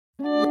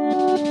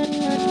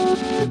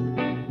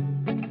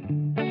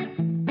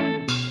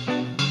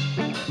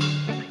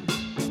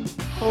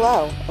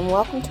Hello, and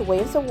welcome to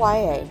Waves of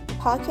YA, a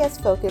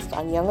podcast focused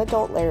on young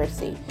adult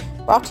literacy,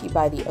 brought to you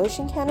by the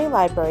Ocean County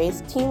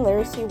Library's Teen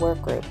Literacy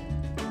Workgroup.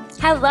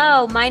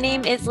 Hello, my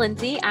name is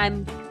Lindsay.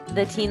 I'm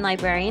the teen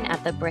librarian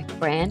at the Brick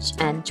Branch,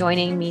 and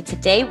joining me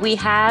today we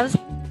have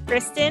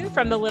Kristen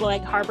from the Little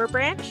Egg Harbor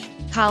Branch,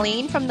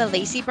 Colleen from the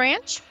Lacey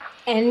Branch,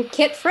 and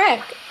Kit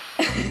Frick,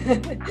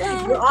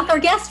 your author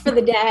guest for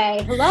the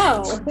day.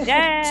 Hello.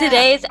 Yeah.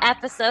 Today's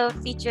episode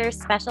features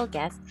special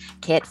guest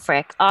Kit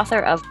Frick, author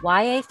of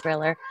YA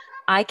thriller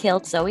I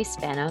Killed Zoe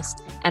Spanos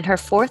and her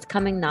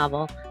forthcoming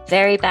novel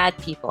Very Bad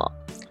People.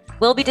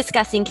 We'll be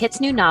discussing Kit's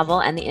new novel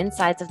and the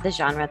insides of the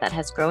genre that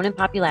has grown in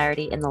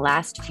popularity in the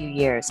last few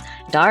years,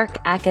 dark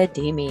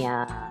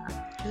academia.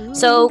 Ooh.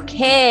 So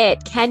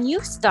Kit, can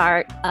you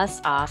start us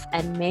off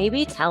and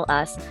maybe tell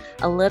us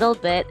a little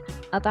bit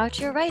about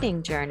your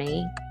writing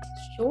journey?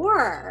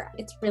 Sure.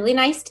 It's really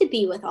nice to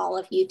be with all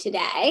of you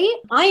today.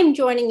 I am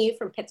joining you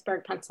from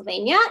Pittsburgh,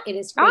 Pennsylvania. It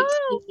is great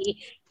to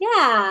be.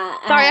 Yeah.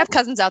 Sorry, I have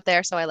cousins out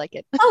there, so I like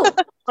it. Oh,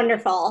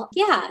 wonderful.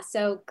 Yeah.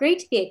 So great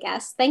to be a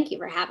guest. Thank you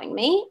for having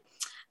me.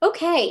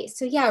 Okay.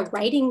 So yeah,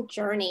 writing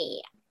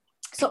journey.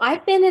 So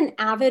I've been an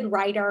avid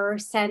writer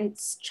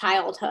since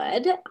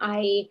childhood.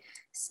 I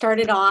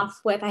started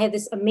off with, I had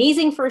this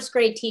amazing first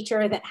grade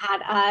teacher that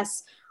had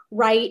us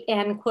write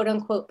and quote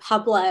unquote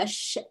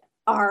publish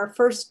our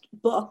first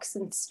books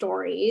and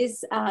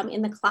stories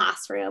in the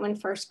classroom in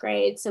first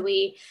grade. So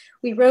we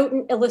wrote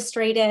and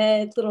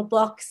illustrated little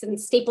books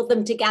and stapled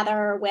them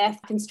together with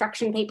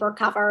construction paper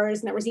covers.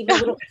 And there was even a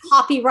little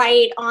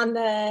copyright on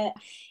the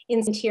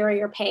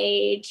interior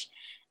page.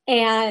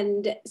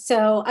 And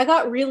so I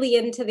got really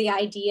into the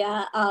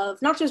idea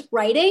of not just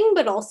writing,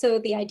 but also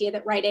the idea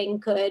that writing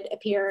could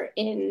appear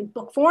in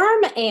book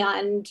form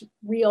and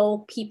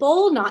real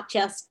people, not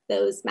just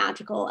those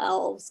magical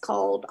elves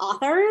called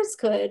authors,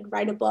 could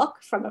write a book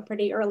from a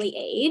pretty early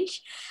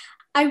age.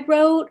 I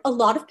wrote a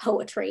lot of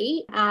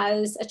poetry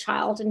as a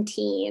child and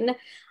teen.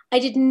 I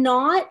did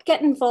not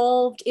get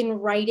involved in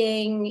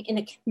writing in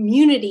a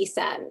community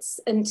sense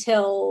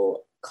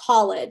until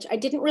college. I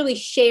didn't really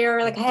share,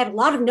 I had a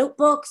lot of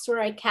notebooks where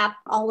I kept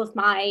all of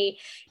my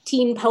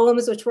teen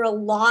poems, which were a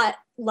lot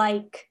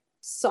like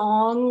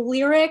song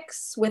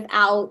lyrics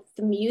without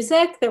the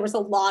music. There was a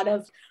lot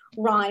of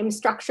rhyme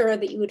structure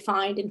that you would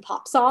find in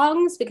pop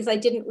songs because I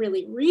didn't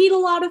really read a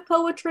lot of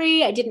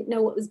poetry. I didn't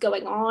know what was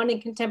going on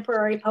in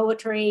contemporary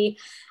poetry,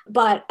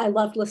 but I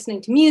loved listening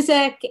to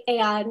music.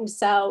 And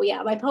so,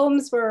 yeah, my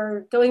poems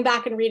were going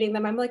back and reading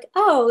them. I'm like,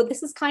 oh,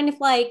 this is kind of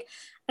like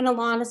an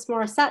Alanis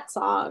Morissette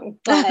song,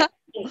 but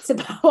it's a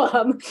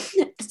poem.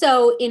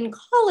 So in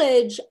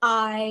college,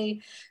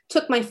 I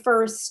took my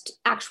first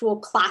actual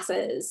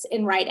classes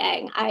in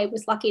writing. I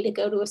was lucky to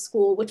go to a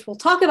school, which we'll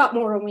talk about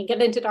more when we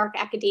get into dark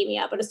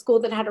academia, but a school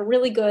that had a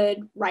really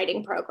good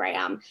writing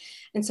program.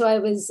 And so I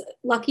was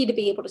lucky to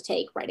be able to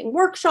take writing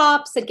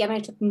workshops. Again, I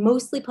took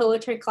mostly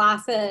poetry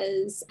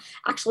classes,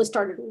 actually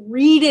started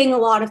reading a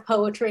lot of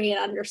poetry and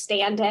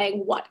understanding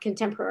what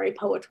contemporary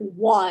poetry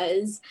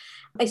was.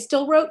 I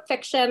still wrote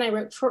fiction. I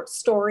wrote short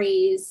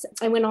stories.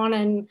 I went on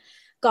and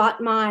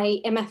got my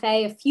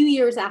MFA a few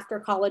years after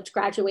college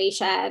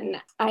graduation.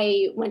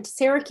 I went to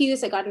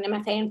Syracuse. I got an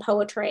MFA in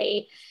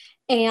poetry.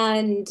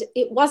 And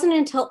it wasn't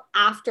until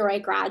after I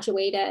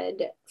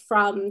graduated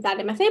from that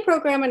MFA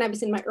program, and I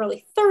was in my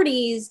early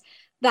 30s,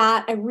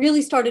 that I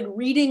really started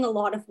reading a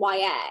lot of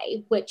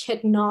YA, which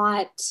had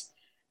not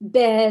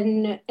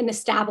been an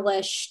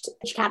established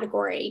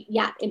category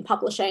yet in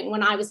publishing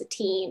when I was a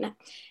teen.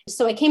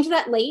 So I came to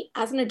that late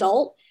as an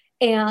adult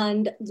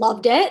and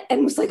loved it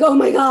and was like, oh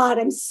my God,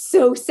 I'm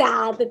so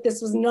sad that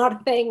this was not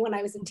a thing when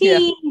I was a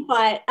teen,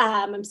 but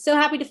I'm so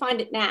happy to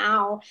find it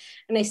now.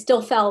 And I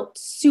still felt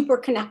super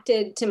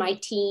connected to my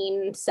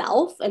teen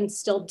self and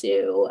still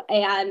do.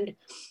 And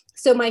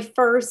so my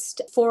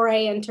first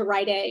foray into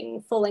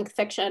writing full-length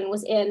fiction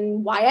was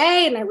in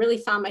YA, and I really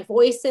found my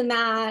voice in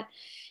that.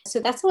 So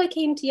that's how I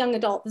came to young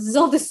adult. This is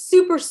all the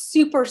super,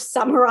 super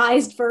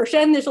summarized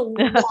version. There's a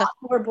lot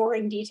more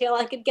boring detail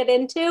I could get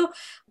into.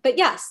 But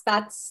yes,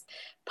 that's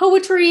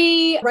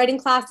poetry, writing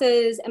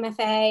classes,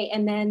 MFA,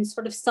 and then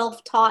sort of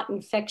self-taught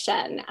in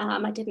fiction.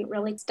 I didn't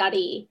really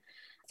study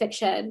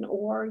fiction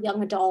or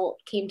young adult,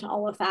 came to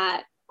all of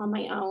that on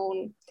my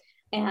own,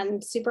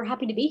 and super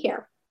happy to be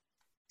here.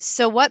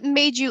 So what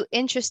made you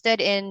interested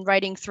in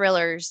writing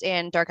thrillers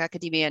and dark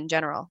academia in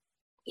general?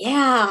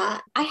 Yeah,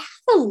 I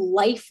have a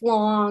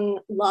lifelong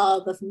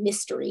love of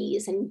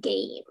mysteries and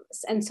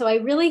games. And so I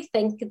really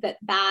think that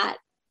that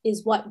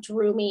is what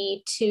drew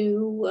me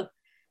to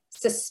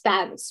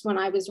suspense when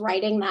I was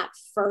writing that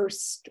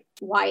first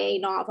YA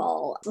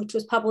novel, which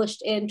was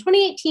published in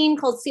 2018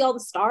 called See All the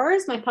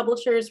Stars. My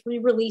publisher is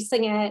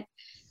re-releasing it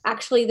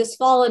actually this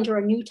fall under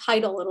a new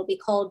title. It'll be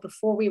called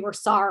Before We Were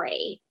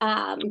Sorry.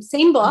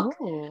 Same book.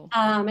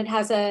 It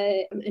has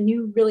a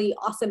new, really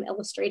awesome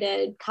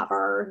illustrated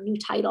cover, new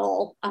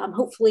title.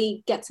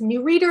 Hopefully get some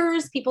new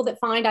readers, people that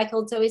find I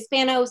Killed Zoe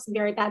Spanos,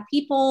 Very Bad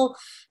People,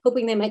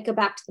 hoping they might go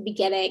back to the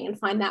beginning and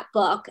find that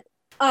book.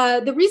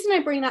 The reason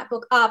I bring that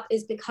book up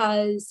is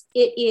because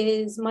it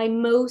is my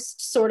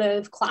most sort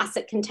of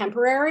classic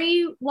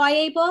contemporary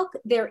YA book.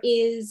 There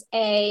is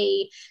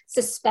a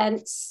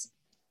suspense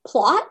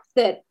plot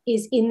that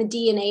is in the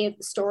DNA of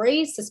the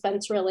story.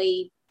 Suspense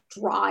really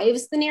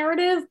drives the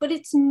narrative, but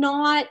it's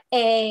not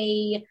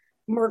a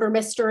murder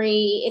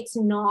mystery. It's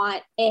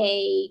not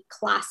a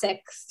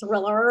classic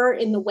thriller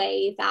in the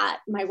way that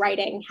my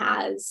writing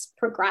has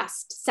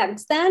progressed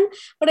since then.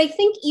 But I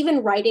think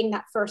even writing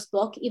that first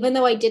book, even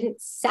though I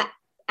didn't set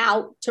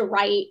out to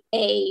write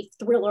a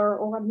thriller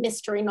or a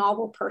mystery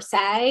novel per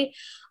se,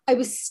 I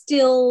was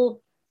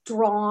still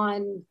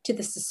drawn to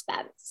the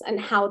suspense and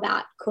how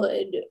that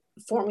could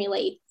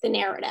formulate the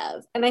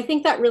narrative. And I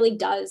think that really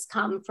does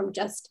come from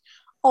just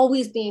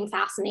always being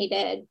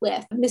fascinated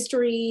with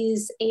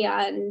mysteries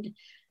and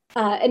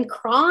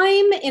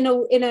crime in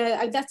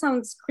a that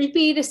sounds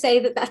creepy to say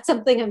that that's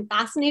something I'm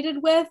fascinated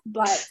with,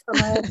 but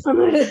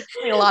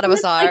a lot of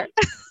us are.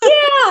 Yeah,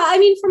 I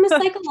mean, from a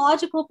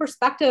psychological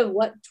perspective,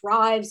 what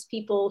drives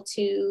people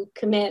to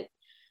commit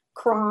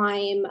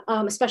crime,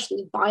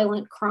 especially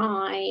violent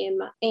crime,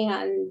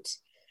 and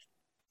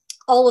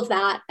all of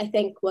that, I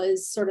think,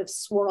 was sort of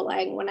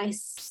swirling when I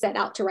set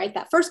out to write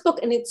that first book.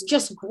 And it's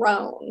just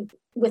grown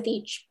with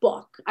each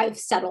book. I've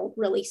settled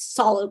really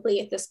solidly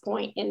at this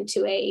point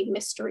into a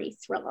mystery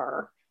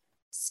thriller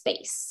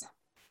space.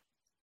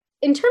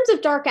 In terms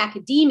of dark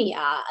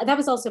academia, that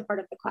was also part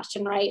of the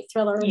question, right?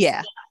 Thrillers,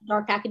 yeah.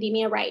 Dark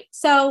academia, right?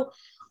 So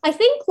I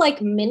think,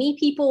 like many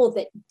people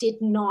that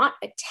did not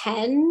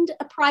attend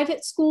a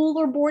private school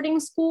or boarding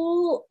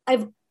school,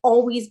 I've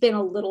always been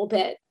a little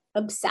bit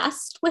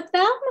obsessed with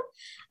them.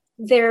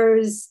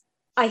 There's,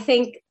 I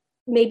think,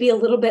 maybe a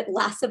little bit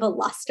less of a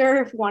luster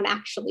if one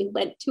actually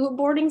went to a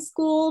boarding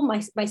school. My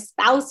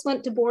spouse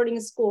went to boarding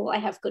school. I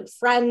have good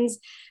friends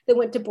that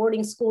went to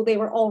boarding school. They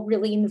were all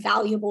really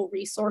invaluable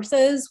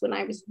resources when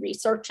I was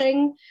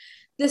researching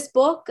this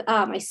book.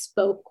 I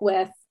spoke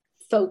with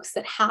folks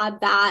that had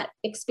that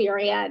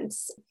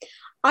experience.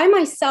 I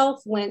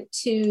myself went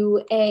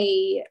to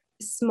a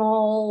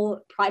small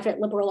private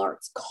liberal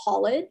arts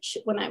college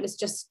when I was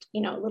just, a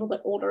little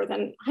bit older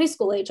than high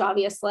school age,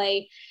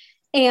 obviously.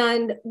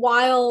 And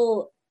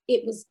while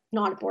it was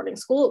not a boarding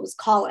school, it was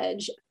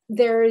college,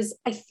 there's,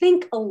 I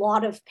think, a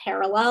lot of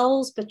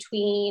parallels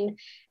between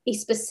a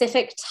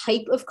specific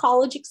type of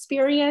college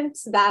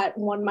experience that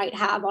one might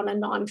have on a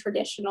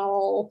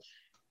non-traditional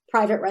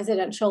private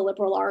residential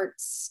liberal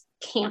arts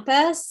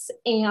campus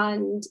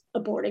and a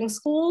boarding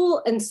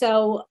school. And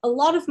so a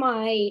lot of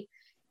my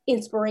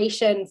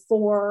inspiration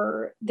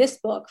for this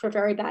book, For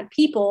Very Bad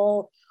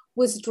People,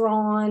 was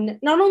drawn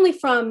not only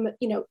from,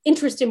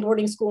 interest in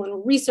boarding school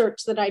and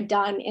research that I'd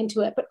done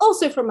into it, but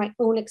also from my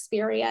own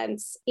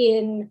experience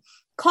in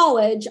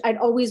college. I'd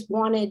always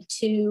wanted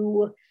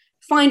to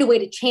find a way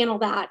to channel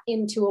that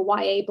into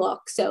a YA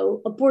book.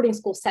 So a boarding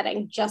school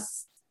setting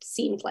just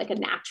seemed like a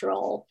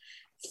natural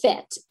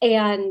fit.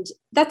 And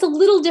that's a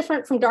little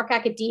different from dark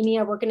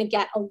academia. We're going to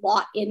get a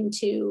lot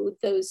into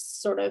those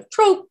sort of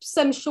tropes,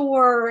 I'm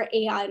sure,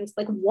 and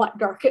like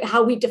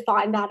how we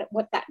define that and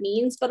what that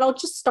means. But I'll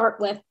just start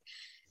with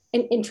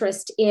an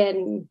interest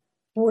in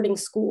boarding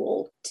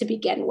school to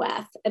begin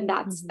with. And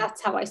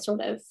that's how I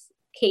sort of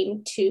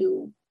came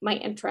to my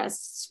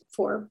interests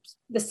for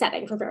the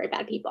setting for Very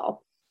Bad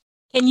People.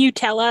 Can you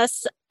tell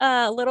us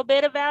a little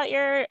bit about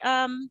your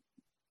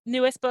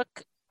newest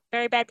book,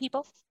 Very Bad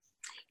People?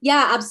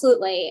 Yeah,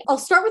 absolutely. I'll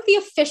start with the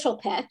official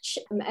pitch,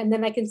 and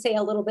then I can say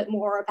a little bit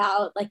more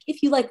about, like,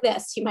 if you like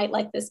this, you might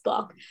like this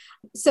book.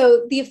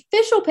 So the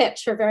official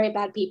pitch for Very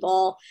Bad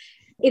People,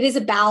 it is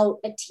about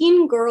a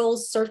teen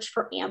girl's search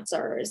for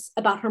answers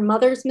about her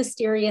mother's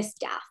mysterious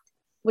death,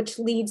 which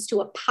leads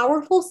to a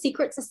powerful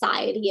secret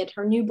society at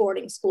her new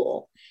boarding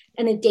school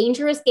and a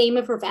dangerous game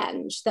of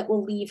revenge that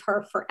will leave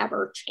her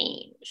forever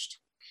changed.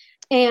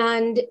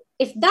 And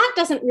if that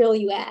doesn't reel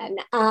you in,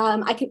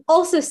 I can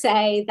also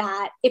say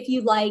that if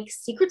you like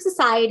secret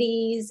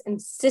societies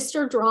and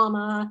sister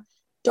drama,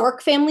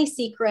 dark family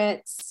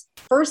secrets,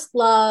 first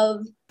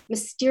love,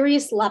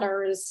 mysterious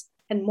letters,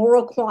 and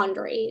moral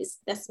quandaries,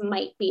 this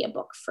might be a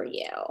book for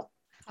you.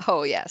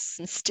 Oh, yes.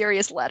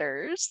 Mysterious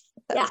letters.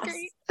 That's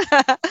great.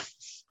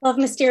 Love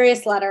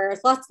mysterious letters.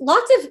 Lots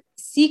of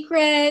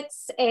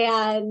secrets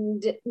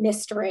and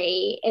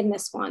mystery in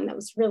this one. That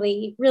was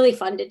really, really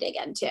fun to dig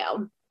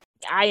into.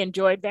 I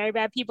enjoyed Very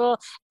Bad People.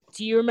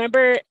 Do you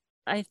remember,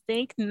 I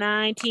think in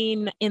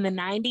the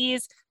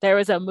 90s, there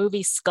was a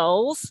movie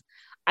Skulls?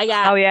 I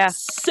got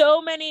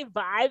so many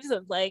vibes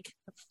of like,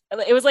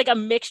 it was like a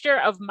mixture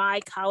of my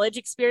college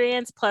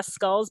experience plus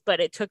Skulls, but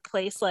it took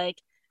place like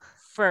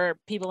for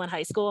people in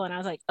high school. And I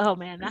was like, oh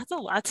man, that's a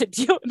lot to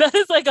deal with. That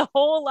is like a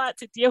whole lot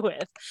to deal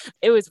with.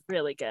 It was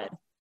really good.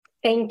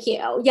 Thank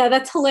you. Yeah,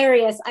 that's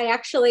hilarious.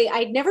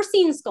 I'd never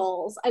seen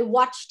Skulls. I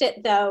watched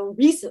it though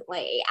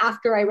recently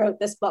after I wrote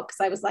this book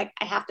because I was like,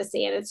 I have to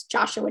see it. It's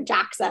Joshua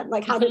Jackson.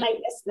 Like, how did I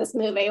miss this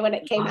movie when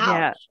it came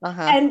out?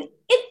 Yeah. And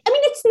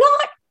it's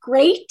not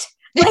great.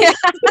 Like,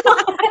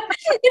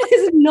 it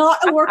is not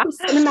a work of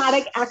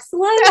cinematic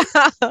excellence.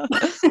 But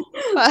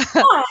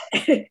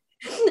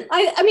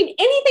I mean,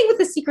 anything with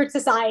the Secret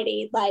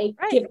Society, like,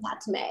 give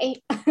that to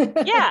me.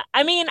 Yeah,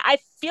 I mean, I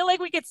feel like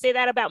we could say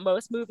that about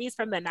most movies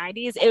from the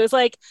 90s. It was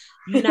like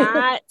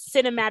not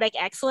cinematic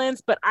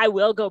excellence, but I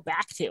will go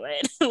back to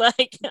it.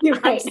 Like,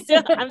 right.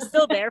 I'm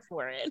still there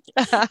for it.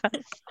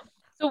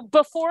 So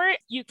before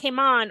you came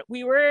on,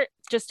 we were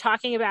just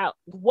talking about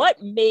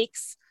what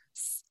makes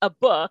a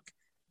book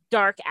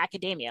dark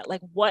academia,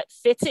 like what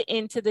fits it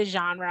into the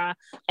genre.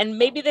 And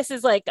maybe this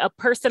is like a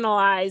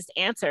personalized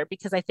answer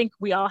because I think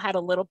we all had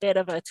a little bit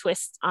of a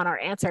twist on our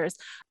answers.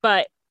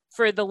 But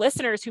for the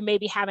listeners who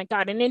maybe haven't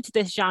gotten into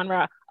this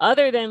genre,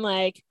 other than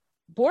like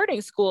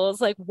boarding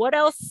schools, like what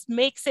else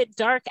makes it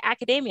dark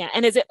academia?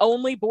 And is it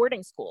only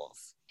boarding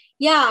schools?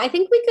 Yeah, I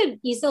think we could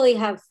easily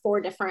have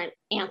 4 different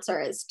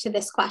answers to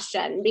this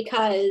question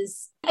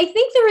because I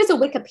think there is a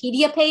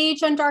Wikipedia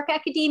page on dark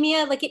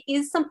academia. Like, it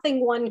is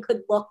something one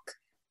could look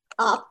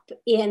up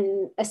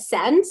in a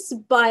sense,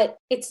 but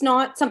it's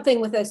not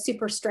something with a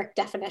super strict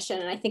definition.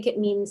 And I think it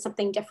means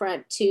something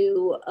different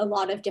to a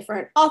lot of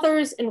different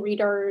authors and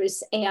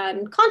readers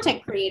and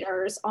content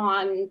creators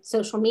on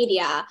social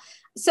media.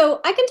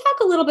 So I can talk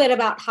a little bit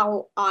about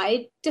how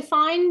I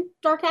define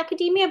dark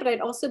academia, but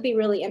I'd also be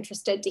really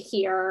interested to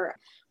hear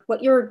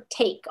what your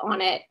take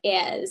on it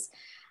is.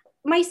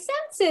 My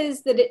sense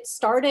is that it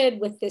started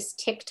with this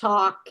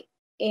TikTok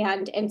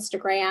and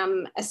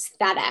Instagram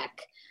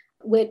aesthetic,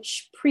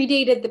 which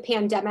predated the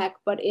pandemic,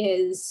 but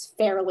is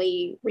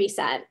fairly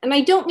recent. And I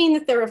don't mean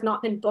that there have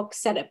not been books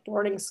set at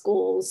boarding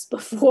schools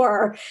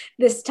before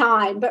this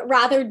time, but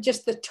rather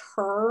just the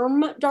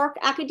term dark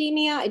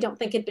academia, I don't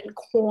think had been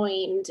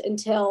coined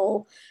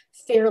until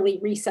fairly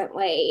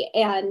recently.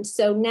 And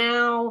so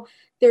now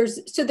there's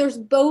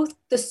both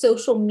the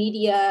social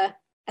media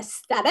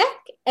aesthetic,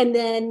 and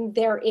then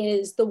there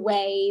is the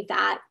way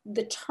that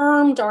the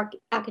term dark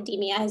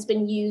academia has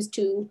been used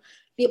to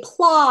be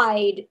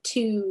applied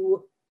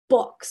to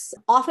books,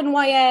 often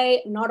YA,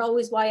 not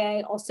always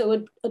YA,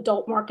 also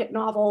adult market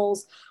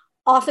novels,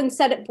 often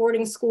set at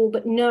boarding school,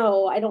 but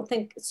no, I don't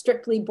think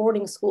strictly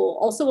boarding school,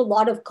 also a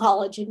lot of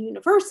college and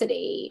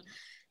university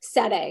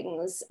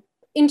settings.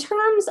 In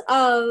terms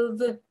of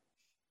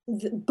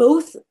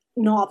both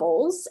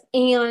novels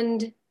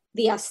and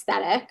the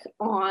aesthetic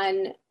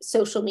on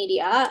social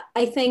media,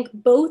 I think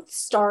both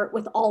start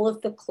with all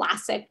of the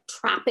classic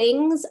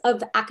trappings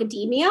of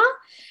academia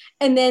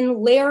and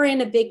then layer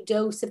in a big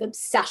dose of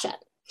obsession.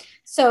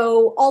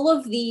 So all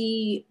of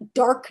the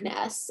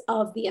darkness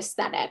of the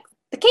aesthetic,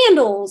 the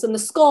candles and the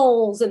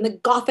skulls and the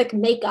gothic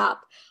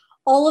makeup,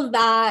 all of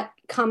that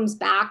comes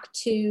back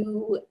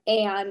to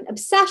an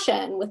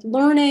obsession with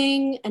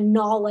learning and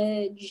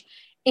knowledge,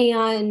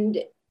 and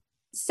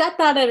set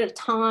that at a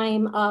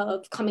time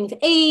of coming of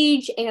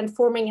age and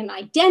forming an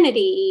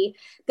identity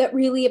that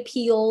really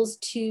appeals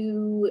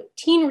to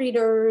teen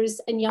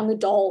readers and young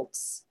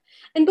adults,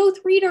 and both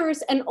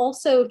readers and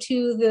also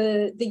to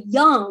the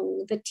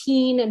young, the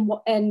teen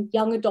and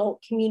young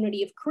adult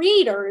community of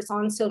creators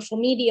on social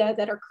media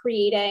that are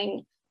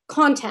creating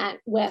content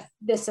with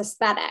this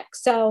aesthetic.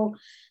 So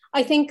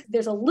I think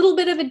there's a little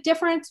bit of a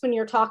difference when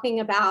you're talking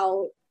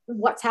about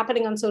what's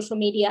happening on social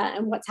media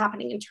and what's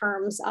happening in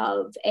terms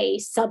of a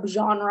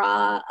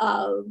subgenre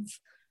of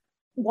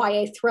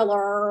YA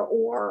thriller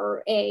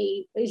or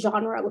a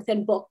genre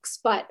within books,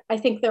 but I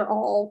think they're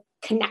all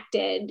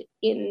connected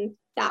in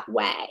that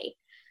way.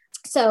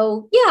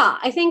 So yeah,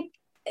 I think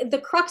the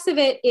crux of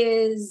it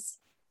is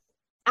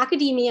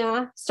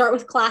academia, start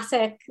with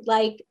classic,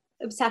 like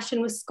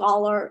obsession with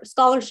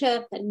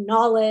scholarship and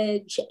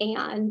knowledge,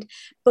 and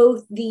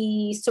both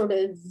the sort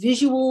of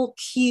visual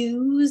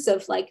cues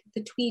of like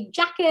the tweed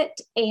jacket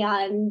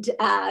and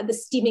the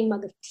steaming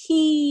mug of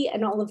tea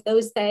and all of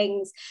those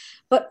things,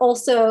 but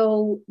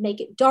also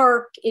make it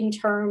dark in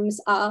terms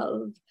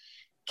of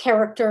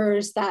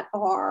characters that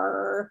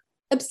are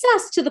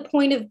obsessed to the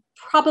point of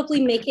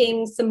probably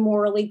making some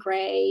morally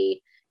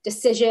gray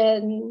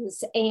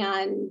decisions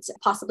and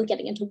possibly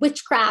getting into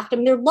witchcraft. I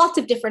mean, there are lots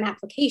of different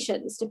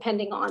applications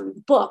depending on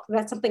the book.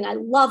 That's something I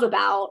love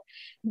about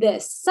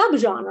this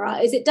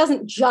subgenre, is it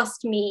doesn't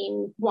just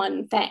mean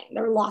one thing.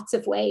 There are lots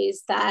of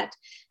ways that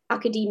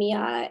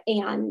academia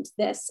and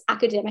this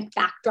academic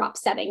backdrop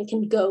setting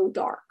can go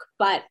dark.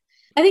 But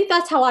I think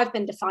that's how I've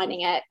been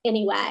defining it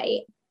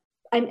anyway.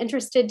 I'm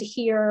interested to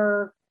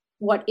hear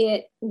what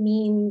it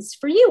means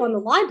for you on the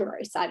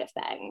library side of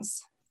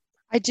things.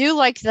 I do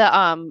like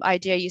the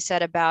idea you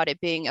said about it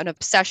being an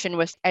obsession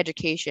with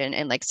education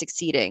and like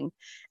succeeding.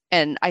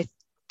 And I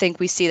think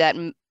we see that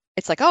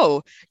it's like,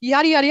 oh,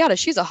 yada, yada, yada.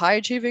 She's a high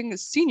achieving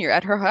senior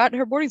at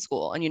her boarding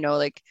school. And,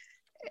 like,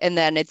 and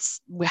then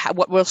it's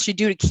what will she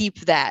do to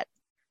keep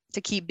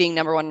being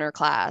number one in her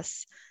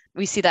class?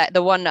 We see that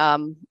the one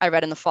I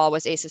read in the fall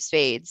was Ace of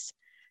Spades.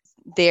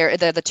 They're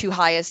the two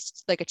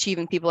highest like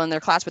achieving people in their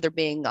class, but they're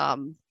being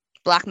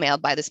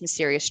blackmailed by this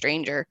mysterious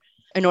stranger.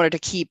 In order to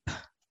keep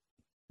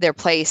their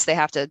place, they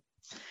have to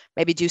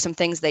maybe do some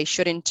things they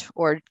shouldn't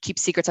or keep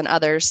secrets on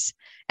others.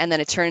 And then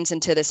it turns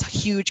into this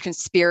huge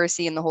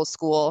conspiracy in the whole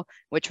school,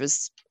 which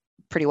was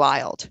pretty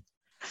wild.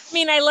 I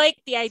mean, I like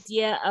the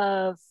idea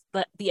of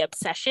the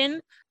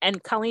obsession.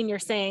 And Colleen, you're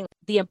saying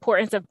the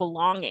importance of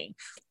belonging.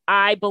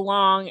 I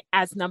belong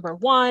as number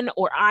one,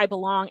 or I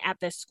belong at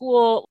this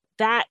school.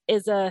 That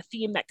is a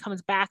theme that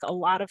comes back a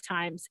lot of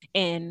times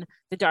in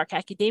the dark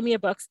academia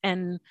books.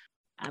 And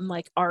I'm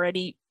like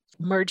already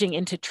merging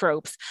into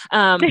tropes.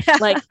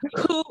 Like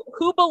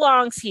who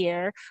belongs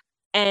here?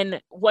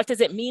 And what does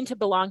it mean to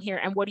belong here?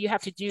 And what do you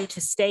have to do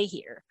to stay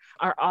here?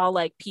 Are all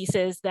like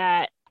pieces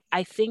that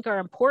I think are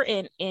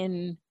important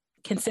in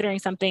considering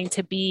something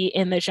to be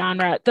in the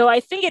genre, though I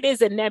think it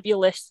is a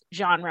nebulous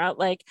genre.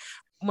 Like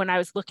when I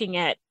was looking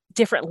at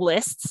different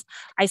lists,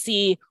 I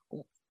see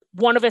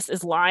One of Us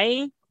is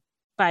Lying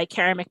by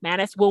Karen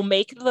McManus will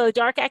make the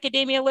dark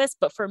academia list.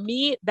 But for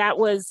me, that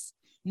was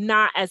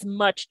not as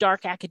much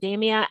dark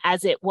academia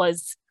as it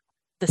was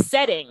the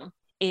setting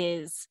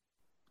is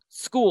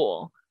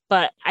school.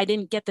 But I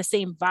didn't get the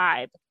same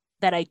vibe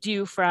that I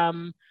do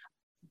from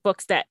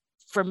books that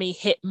for me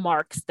hit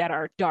marks that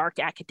are dark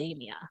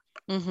academia.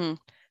 Mm-hmm.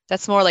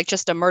 That's more like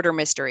just a murder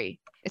mystery.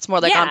 It's more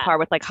like on par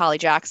with like Holly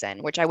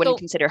Jackson, which I wouldn't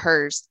consider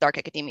hers dark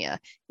academia,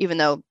 even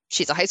though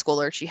she's a high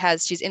schooler.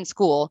 She's in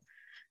school,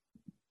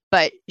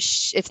 but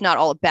it's not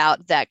all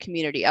about that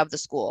community of the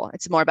school.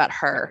 It's more about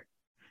her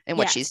and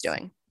what she's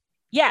doing.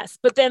 Yes,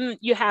 but then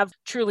you have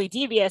Truly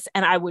Devious,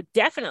 and I would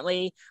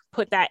definitely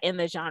put that in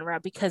the genre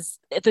because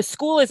the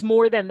school is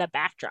more than the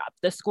backdrop.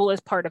 The school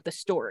is part of the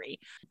story.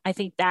 I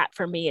think that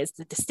for me is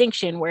the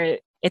distinction where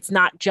it's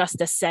not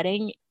just a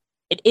setting.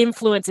 It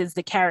influences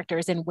the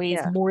characters in ways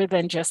more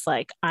than just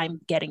like I'm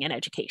getting an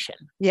education.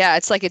 Yeah,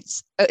 it's like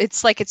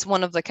it's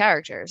one of the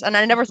characters. And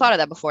I never thought of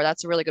that before.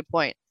 That's a really good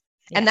point.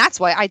 Yeah. And that's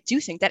why I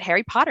do think that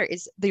Harry Potter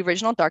is the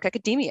original dark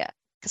academia,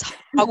 because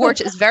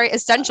Hogwarts is very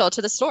essential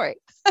to the story.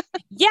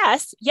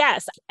 Yes.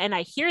 And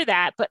I hear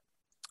that, but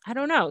I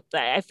don't know.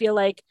 I feel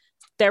like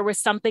there was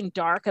something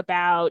dark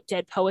about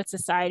Dead Poets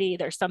Society.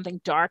 There's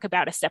something dark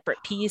about A Separate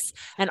Peace.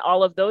 And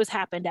all of those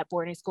happened at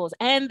boarding schools.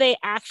 And they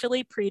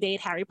actually predate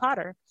Harry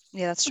Potter.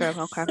 Yeah, that's true.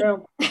 Okay.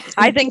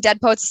 I think Dead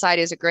Poets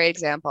Society is a great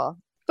example.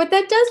 But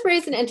that does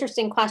raise an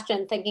interesting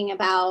question, thinking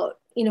about,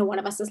 One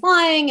of Us is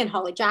Lying and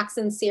Holly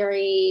Jackson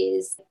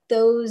series.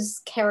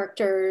 Those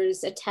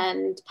characters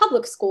attend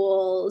public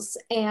schools.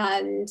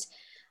 And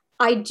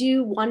I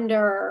do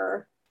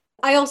wonder,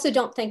 I also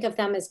don't think of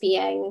them as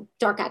being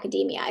dark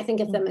academia. I think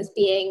of them as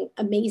being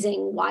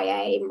amazing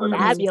YA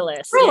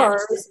fabulous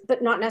thrillers,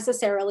 but not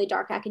necessarily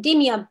dark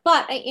academia.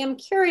 But I am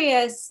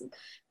curious,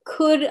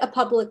 could a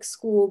public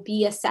school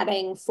be a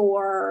setting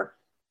for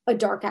a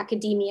dark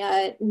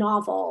academia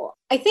novel?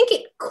 I think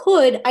it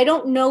could. I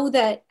don't know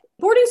that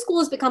boarding school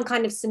has become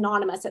kind of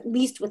synonymous, at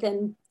least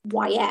within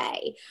YA,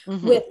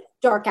 with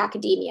dark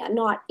academia,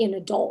 not in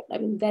adult. I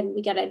mean, then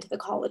we get into the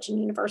college and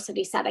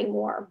university setting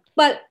more.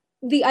 But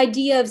the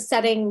idea of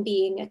setting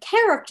being a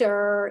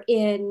character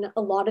in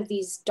a lot of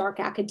these dark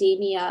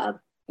academia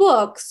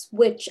books,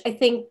 which I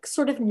think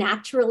sort of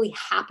naturally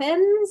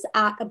happens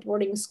at a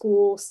boarding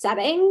school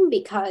setting,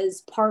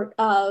 because part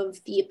of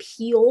the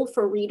appeal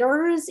for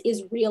readers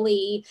is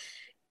really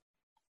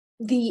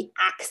the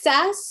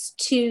access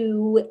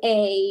to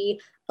a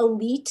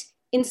elite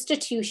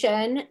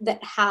institution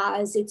that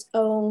has its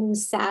own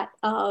set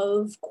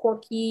of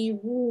quirky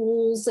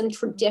rules and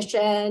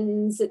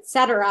traditions,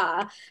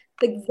 etc.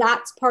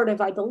 That's part of,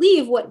 I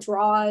believe, what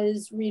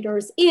draws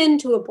readers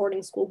into a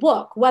boarding school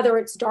book, whether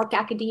it's dark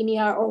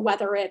academia or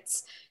whether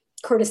it's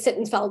Curtis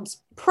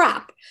Sittenfeld's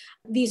Prep.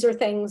 These are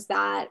things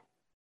that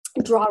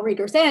draw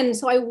readers in.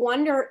 So I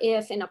wonder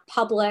if in a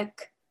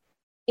public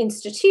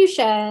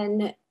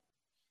institution,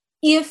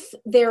 if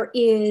there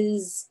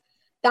is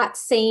that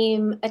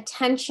same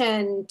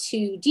attention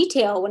to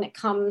detail when it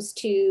comes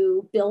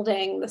to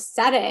building the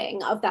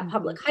setting of that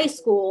public high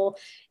school,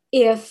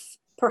 if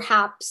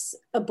perhaps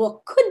a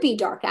book could be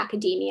dark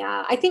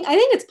academia. I think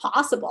it's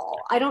possible.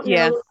 I don't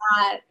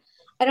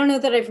know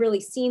that I've really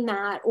seen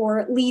that, or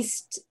at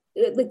least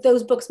like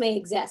those books may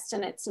exist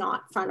and it's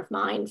not front of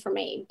mind for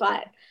me,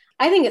 but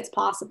I think it's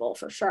possible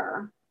for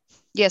sure.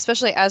 Yeah,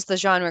 especially as the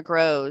genre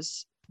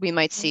grows, we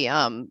might see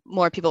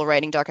more people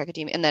writing dark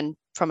academia, and then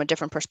from a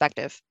different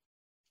perspective.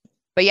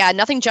 But yeah,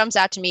 nothing jumps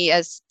out to me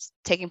as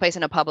taking place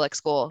in a public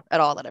school at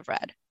all that I've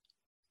read.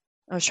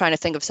 I was trying to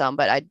think of some,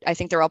 but I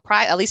think they're all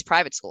at least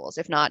private schools,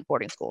 if not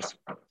boarding schools.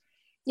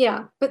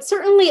 Yeah, but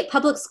certainly at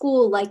public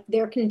school, like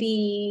there can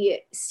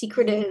be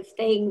secretive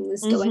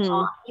things going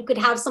on. You could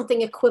have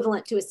something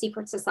equivalent to a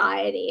secret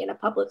society in a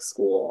public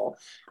school.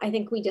 I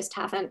think we just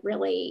haven't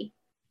really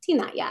seen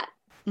that yet.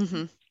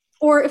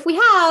 Or if we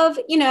have,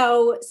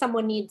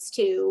 someone needs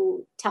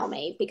to tell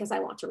me, because I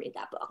want to read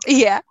that book.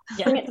 Yeah.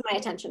 Bring it to my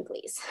attention,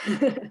 please.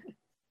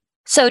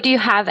 So do you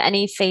have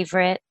any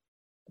favorite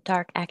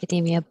dark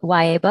academia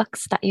YA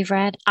books that you've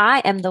read. I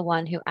am the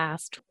one who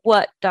asked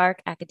what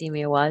dark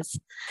academia was,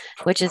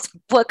 which is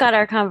what got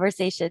our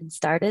conversation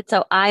started.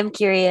 So I'm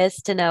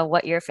curious to know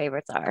what your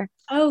favorites are.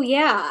 Oh,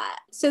 yeah.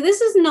 So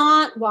this is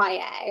not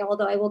YA,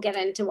 although I will get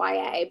into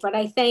YA, but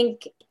I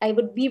think I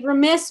would be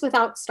remiss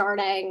without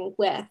starting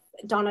with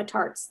Donna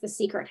Tartt's The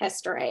Secret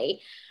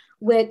History,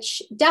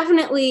 which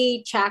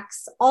definitely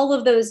checks all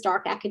of those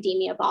dark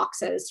academia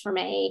boxes for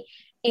me.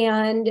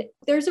 And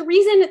there's a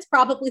reason it's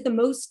probably the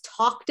most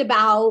talked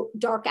about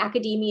dark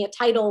academia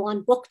title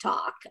on Book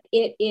Talk.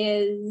 It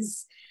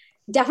is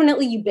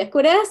definitely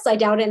ubiquitous. I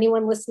doubt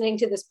anyone listening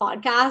to this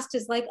podcast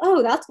is like,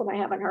 oh, that's what I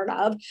haven't heard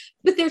of.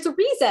 But there's a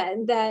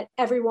reason that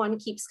everyone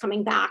keeps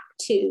coming back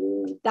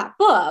to that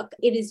book.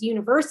 It is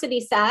university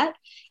set.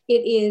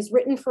 It is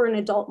written for an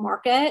adult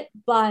market,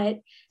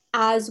 but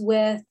as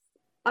with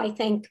I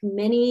think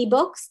many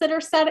books that are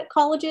set at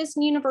colleges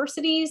and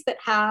universities that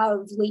have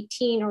late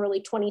teen,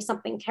 early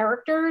 20-something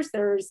characters,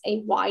 there's a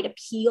wide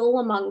appeal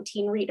among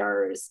teen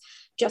readers,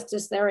 just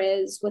as there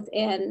is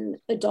within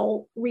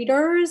adult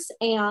readers.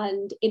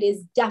 And it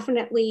is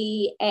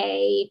definitely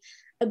a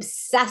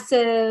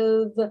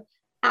obsessive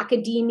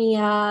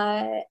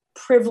academia,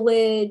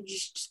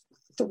 privileged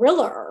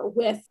thriller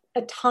with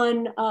a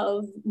ton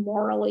of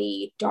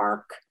morally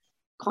dark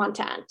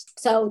content.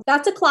 So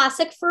that's a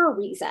classic for a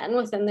reason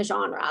within the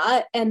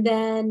genre. And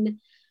then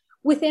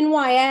within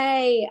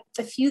YA,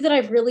 a few that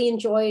I've really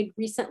enjoyed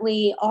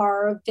recently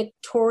are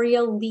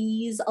Victoria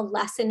Lee's A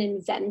Lesson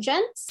in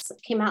Vengeance.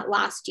 It came out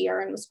last year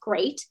and was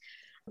great.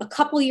 A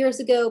couple years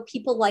ago,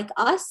 People Like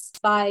Us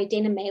by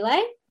Dana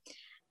Mealy.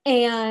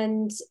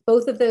 And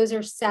both of those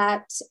are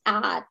set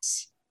at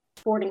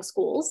boarding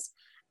schools.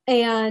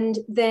 And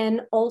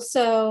then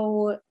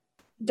also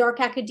dark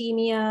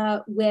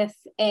academia with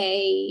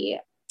a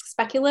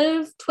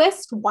speculative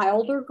twist,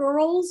 Wilder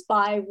Girls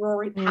by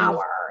Rory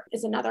Power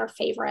is another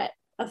favorite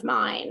of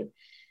mine.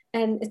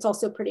 And it's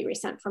also pretty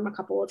recent from a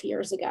couple of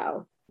years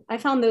ago. I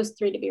found those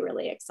three to be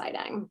really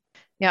exciting.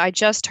 Yeah, I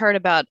just heard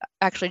about,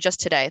 actually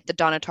just today, the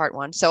Donna Tartt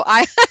one. So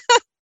I...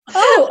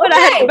 Oh,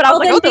 okay. But I was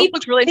like, oh, this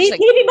looks really interesting.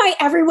 Maybe my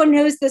everyone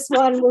knows this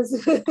one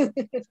was...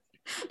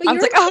 But I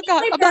was like, oh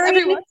God, about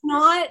everyone. It's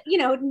not,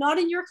 not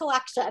in your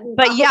collection.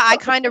 But yeah, I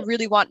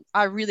really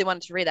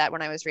wanted to read that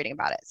when I was reading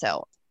about it.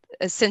 So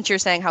since you're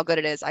saying how good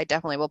it is, I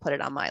definitely will put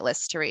it on my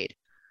list to read.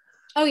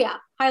 Oh yeah,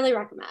 highly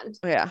recommend.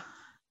 Yeah.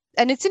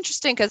 And it's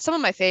interesting because some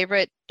of my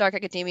favorite dark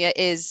academia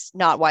is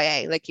not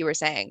YA, like you were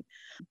saying,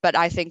 but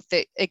I think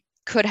that it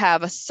could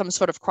have some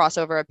sort of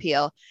crossover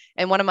appeal.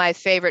 And one of my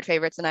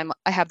favorites, and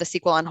I have the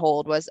sequel on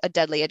hold, was A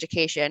Deadly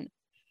Education,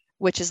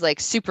 which is like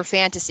super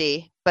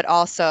fantasy, but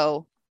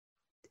also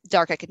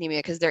dark academia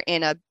because they're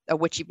in a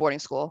witchy boarding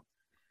school.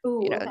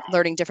 Ooh,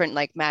 learning different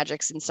like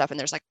magics and stuff, and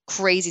there's like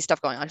crazy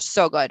stuff going on. It's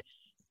so good,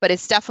 but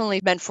it's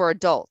definitely meant for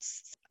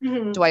adults.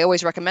 Mm-hmm. Do I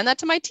always recommend that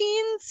to my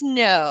teens?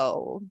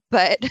 No,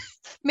 but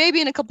maybe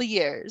in a couple of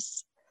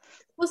years.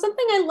 Well,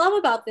 something I love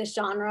about this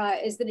genre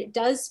is that it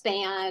does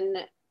span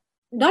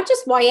not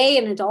just YA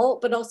and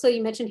adult, but also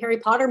you mentioned Harry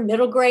Potter,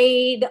 middle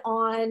grade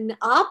on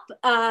up.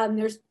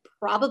 There's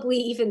probably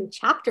even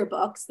chapter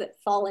books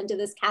that fall into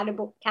this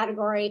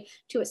category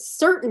to a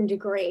certain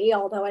degree,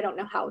 although I don't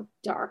know how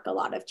dark a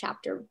lot of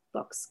chapter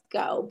books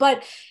go.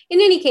 But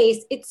in any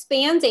case, it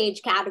spans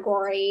age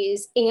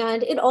categories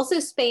and it also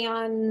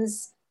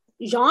spans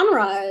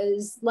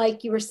genres,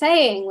 like you were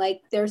saying, like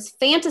there's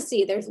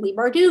fantasy, there's Leigh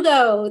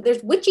Bardugo,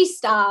 there's witchy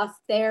stuff,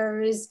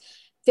 there's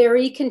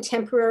very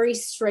contemporary,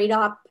 straight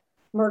up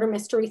murder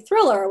mystery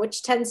thriller,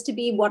 which tends to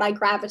be what I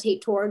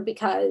gravitate toward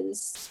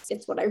because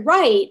it's what I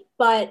write.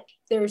 But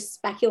there's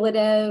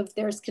speculative,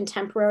 there's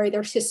contemporary,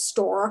 there's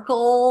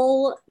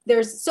historical,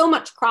 there's so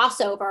much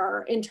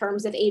crossover in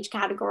terms of age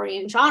category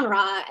and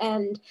genre.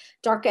 And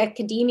dark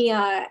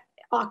academia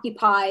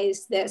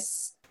occupies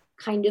this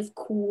kind of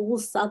cool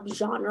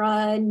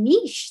subgenre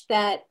niche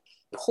that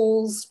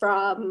pulls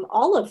from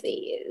all of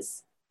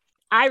these.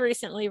 I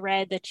recently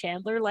read the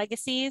Chandler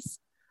Legacies,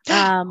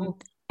 and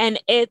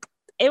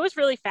it was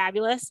really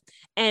fabulous.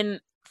 And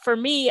for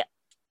me,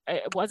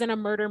 it wasn't a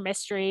murder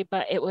mystery,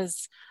 but it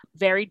was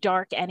very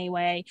dark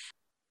anyway.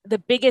 The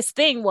biggest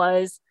thing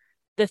was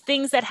the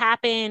things that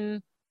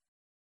happen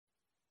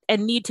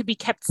and need to be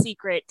kept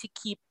secret to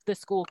keep the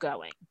school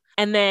going.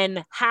 And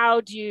then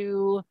how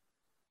do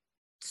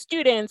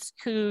students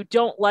who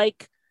don't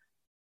like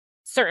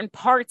certain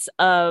parts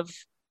of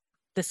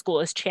the school,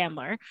 as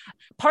Chandler,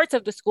 parts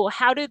of the school,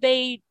 how do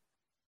they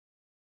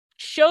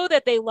show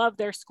that they love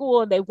their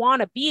school and they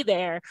want to be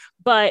there,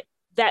 but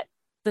that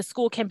the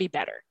school can be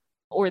better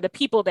or the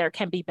people there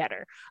can be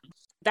better?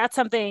 That's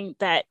something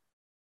that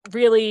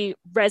really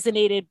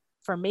resonated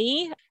for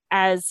me,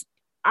 as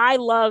I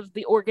love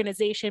the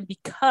organization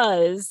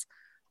because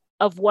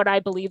of what I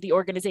believe the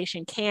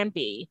organization can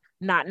be,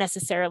 not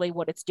necessarily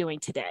what it's doing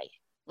today.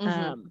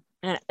 Mm-hmm.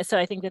 And so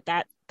I think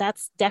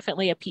that's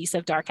definitely a piece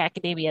of dark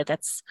academia.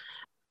 That's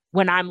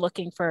when I'm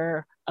looking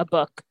for a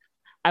book,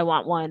 I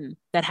want one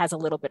that has a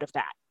little bit of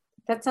that.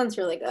 That sounds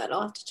really good.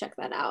 I'll have to check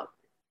that out.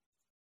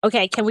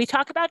 Okay, can we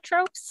talk about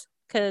tropes?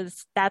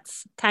 Because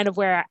that's kind of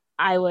where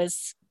I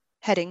was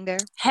heading there.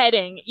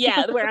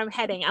 Yeah, where I'm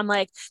heading. I'm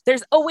like,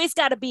 there's always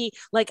got to be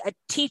like a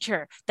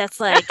teacher that's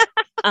like,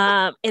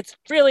 it's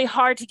really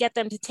hard to get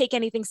them to take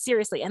anything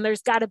seriously. And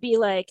there's got to be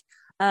like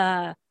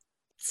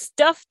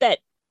stuff that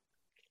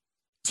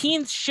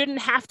teens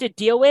shouldn't have to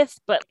deal with,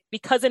 but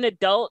because an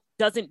adult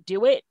doesn't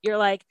do it, you're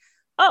like,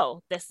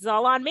 oh, this is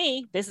all on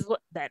me. This is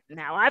what that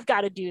now I've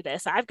got to do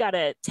this. I've got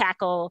to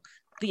tackle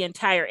the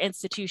entire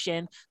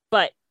institution.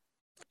 But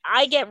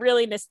I get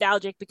really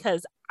nostalgic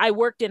because I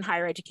worked in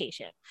higher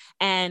education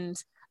and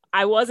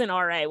I was an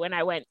RA when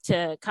I went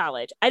to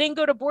college. I didn't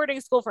go to boarding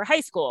school for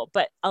high school,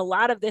 but a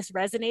lot of this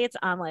resonates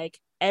on like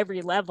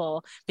every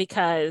level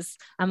because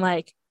I'm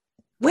like,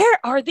 where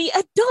are the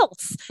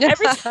adults?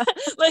 Every time,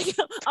 like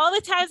all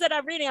the times that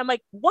I'm reading, I'm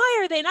like, why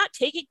are they not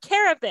taking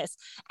care of this?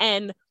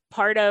 And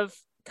part of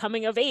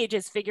coming of age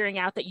is figuring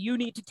out that you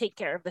need to take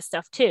care of this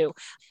stuff too.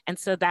 And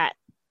so that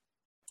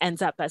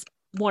ends up as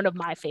one of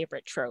my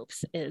favorite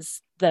tropes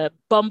is the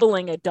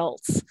bumbling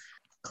adults.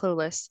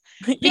 Clueless.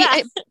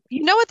 Yeah.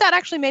 You know what that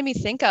actually made me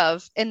think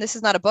of? And this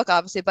is not a book,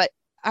 obviously, but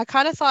I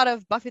kind of thought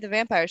of Buffy the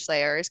Vampire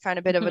Slayer as kind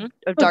of a bit of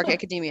a dark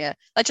academia.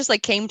 That just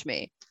like came to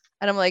me.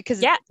 And I'm like, because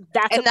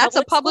that's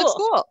a public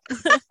school.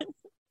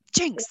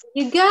 Jinx.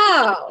 You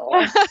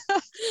go.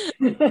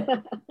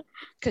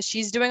 Because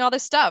she's doing all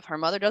this stuff. Her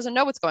mother doesn't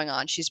know what's going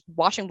on. She's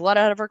washing blood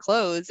out of her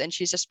clothes and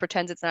she just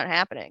pretends it's not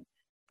happening.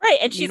 Right.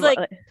 And she's like,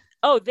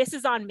 oh, this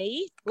is on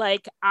me.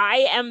 Like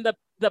I am the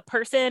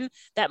person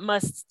that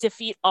must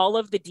defeat all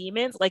of the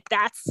demons. Like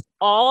that's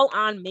all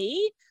on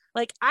me.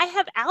 Like I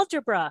have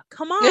algebra.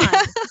 Come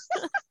on.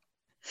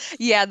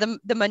 Yeah,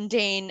 the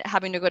mundane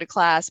having to go to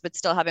class but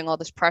still having all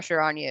this pressure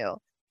on you,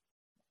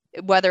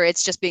 whether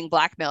it's just being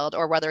blackmailed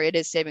or whether it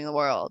is saving the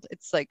world.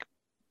 It's like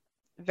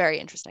very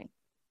interesting.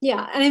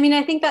 Yeah, and I mean,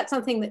 I think that's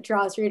something that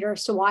draws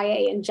readers to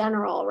YA in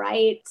general,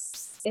 right?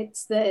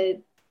 It's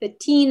the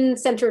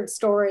teen-centered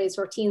stories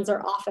where teens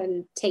are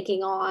often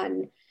taking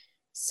on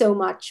so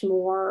much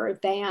more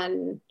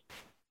than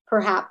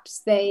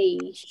perhaps they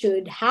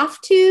should have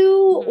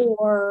to,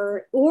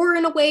 or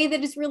in a way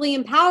that is really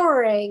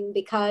empowering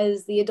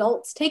because the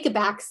adults take a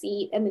back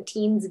seat and the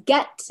teens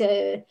get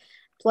to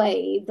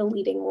play the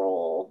leading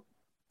role.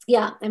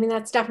 Yeah, I mean,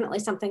 that's definitely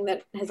something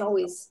that has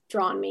always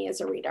drawn me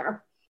as a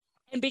reader.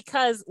 And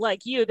because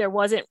like you, there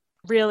wasn't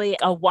really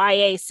a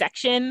YA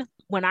section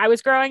when I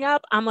was growing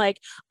up, I'm like,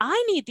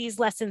 I need these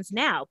lessons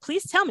now.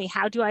 Please tell me,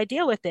 how do I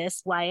deal with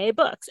this YA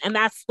books? And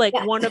that's like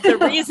one of the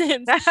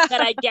reasons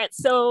that I get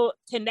so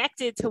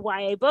connected to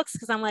YA books,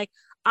 because I'm like,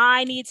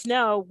 I need to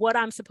know what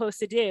I'm supposed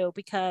to do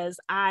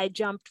because I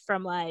jumped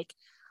from like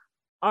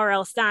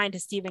R.L. Stine to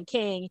Stephen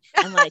King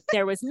and like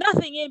there was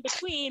nothing in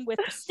between with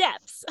the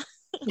steps.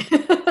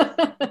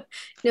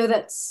 No,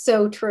 that's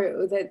so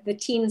true. The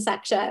teen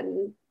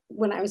section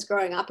when I was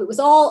growing up, it was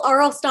all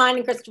R.L. Stine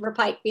and Christopher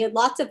Pike. We had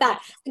lots of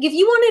that. Like if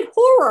you wanted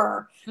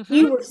horror,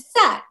 you were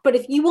set. But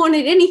if you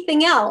wanted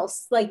anything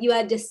else, like you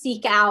had to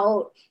seek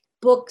out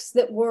books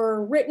that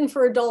were written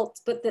for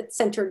adults, but that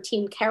centered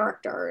teen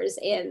characters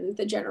in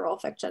the general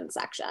fiction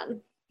section,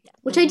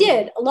 which I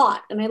did a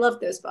lot. And I loved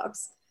those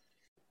books.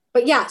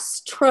 But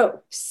yes,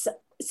 tropes.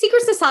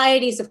 Secret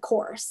societies, of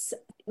course.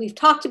 We've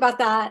talked about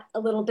that a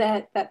little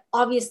bit. That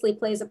obviously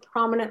plays a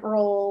prominent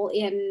role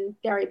in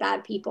Very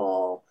Bad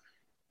People.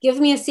 Give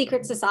me a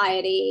secret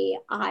society.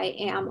 I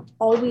am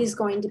always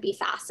going to be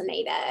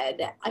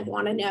fascinated. I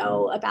want to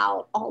know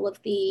about all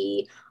of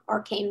the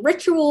arcane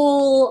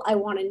ritual. I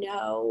want to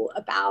know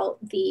about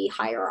the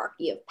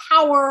hierarchy of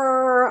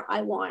power.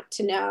 I want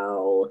to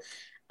know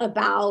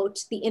about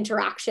the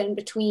interaction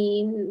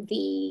between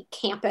the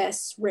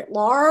campus writ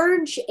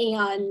large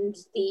and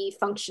the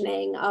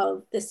functioning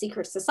of the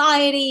secret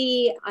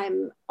society.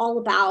 I'm all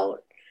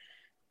about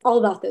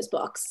those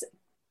books.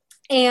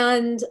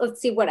 And let's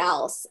see what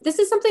else. This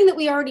is something that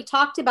we already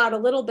talked about a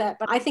little bit,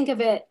 but I think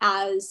of it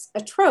as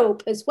a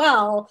trope as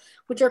well,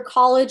 which are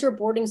college or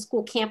boarding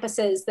school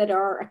campuses that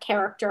are a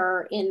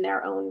character in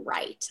their own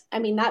right. I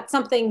mean, that's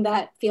something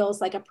that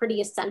feels like a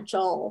pretty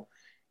essential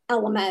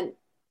element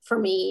for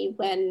me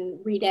when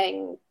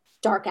reading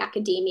dark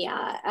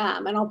academia.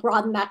 And I'll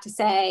broaden that to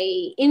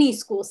say any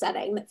school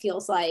setting that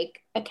feels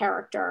like a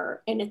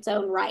character in its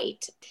own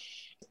right.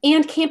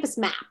 And campus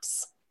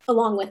maps.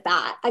 Along with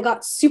that, I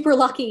got super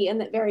lucky in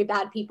that Very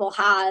Bad People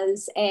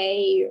has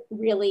a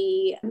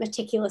really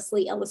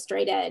meticulously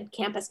illustrated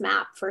campus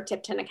map for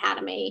Tipton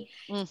Academy.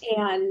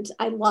 And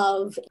I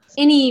love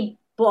any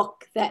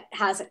book that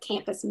has a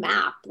campus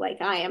map. Like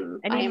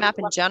any map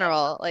in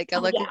general. Like I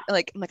look I'm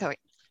like, oh,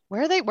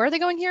 where are they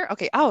going here?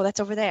 Okay, oh, that's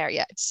over there.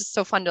 Yeah, it's just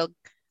so fun to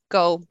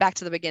go back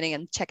to the beginning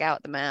and check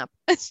out the map.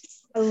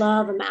 I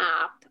love a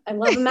map. I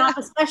love a map,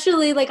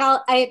 especially like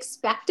I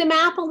expect a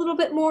map a little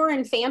bit more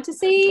in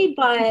fantasy,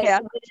 but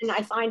when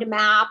I find a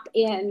map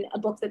in a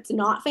book that's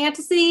not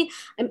fantasy,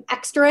 I'm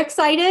extra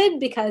excited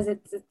because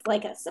it's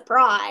like a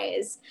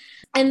surprise.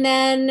 And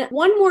then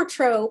one more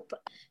trope,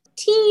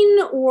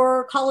 teen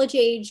or college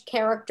age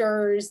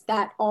characters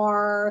that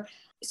are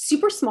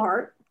super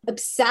smart,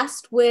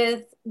 obsessed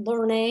with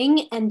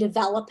learning and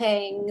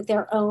developing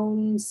their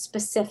own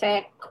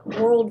specific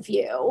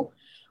worldview,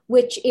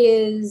 which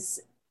is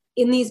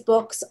in these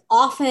books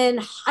often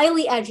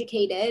highly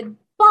educated,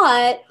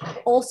 but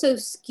also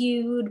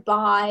skewed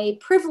by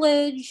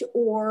privilege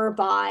or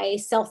by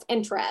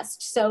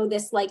self-interest. So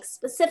this like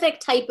specific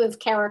type of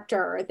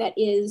character that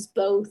is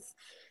both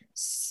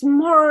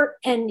smart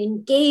and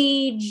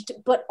engaged,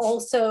 but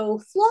also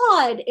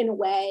flawed in a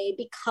way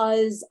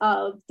because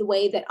of the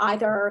way that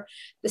either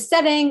the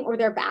setting or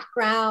their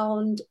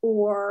background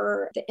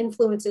or the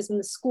influences in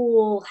the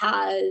school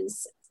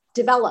has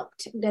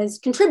developed, has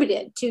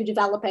contributed to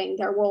developing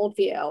their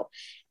worldview.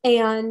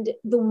 And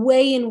the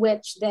way in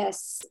which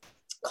this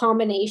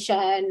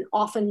combination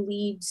often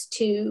leads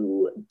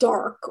to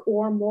dark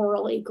or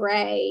morally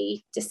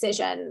gray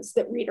decisions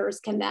that readers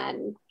can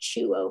then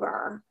chew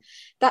over.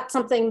 That's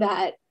something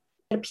that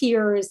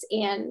appears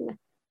in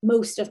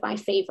most of my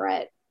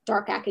favorite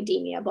dark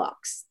academia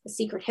books. The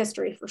Secret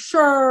History for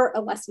sure,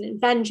 A Lesson in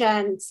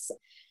Vengeance,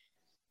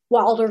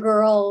 Wilder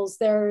Girls,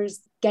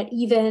 there's Get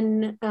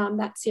Even,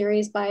 that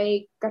series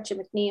by Gretchen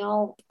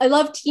McNeil. I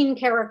love teen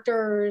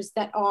characters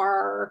that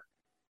are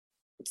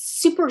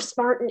super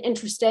smart and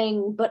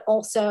interesting, but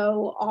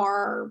also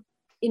are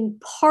in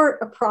part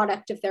a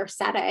product of their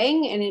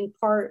setting and in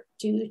part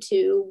due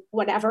to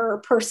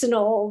whatever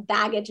personal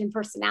baggage and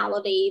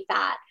personality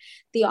that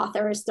the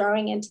author is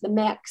throwing into the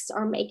mix,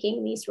 are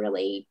making these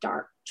really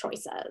dark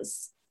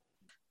choices.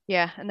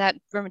 Yeah, and that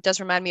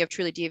does remind me of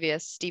Truly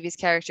Devious. Stevie's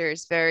character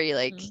is very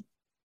like,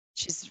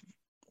 she's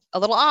a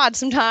little odd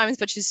sometimes,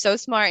 but she's so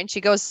smart, and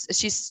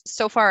she's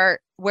so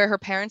far where her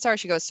parents are,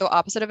 she goes so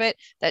opposite of it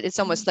that it's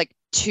almost like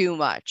too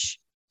much.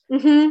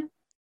 Mm-hmm.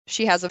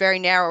 She has a very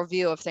narrow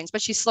view of things,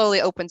 but she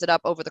slowly opens it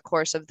up over the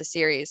course of the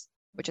series,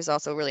 which is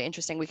also really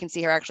interesting. We can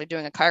see her actually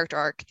doing a character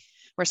arc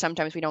where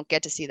sometimes we don't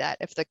get to see that.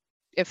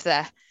 If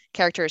the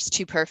character is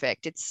too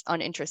perfect, it's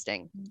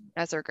uninteresting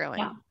as they're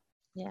growing.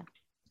 Yeah.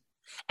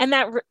 And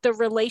that the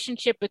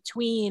relationship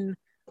between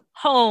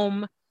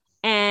home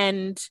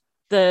and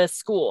the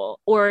school,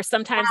 or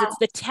sometimes it's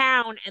the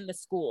town and the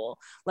school.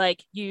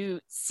 Like you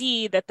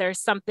see that there's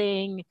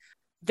something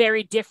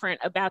very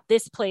different about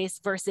this place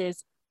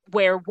versus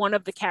where one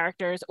of the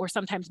characters, or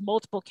sometimes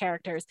multiple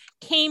characters,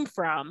 came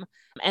from,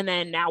 and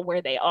then now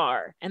where they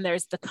are. And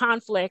there's the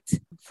conflict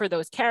for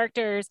those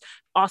characters,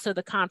 also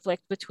the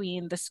conflict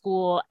between the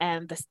school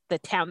and the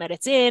town that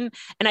it's in.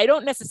 And I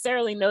don't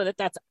necessarily know that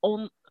that's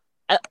only,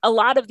 a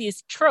lot of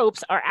these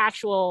tropes are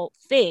actual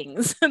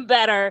things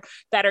that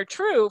are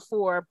true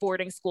for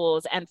boarding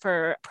schools and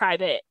for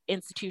private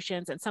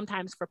institutions, and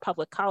sometimes for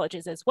public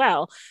colleges as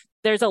well.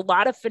 There's a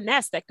lot of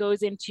finesse that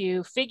goes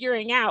into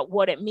figuring out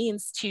what it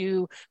means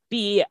to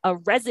be a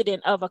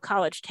resident of a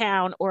college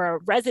town, or a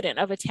resident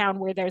of a town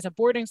where there's a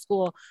boarding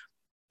school,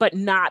 but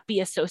not be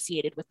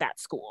associated with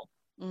that school.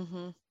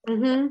 Mm-hmm.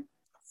 Mm-hmm.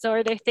 So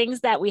are there things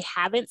that we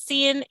haven't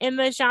seen in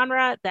the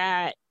genre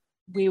that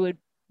we would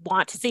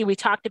want to see? We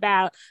talked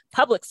about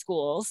public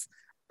schools,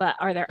 but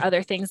are there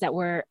other things that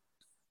we're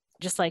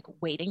just like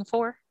waiting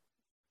for?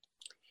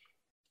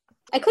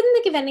 I couldn't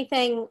think of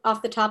anything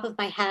off the top of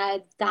my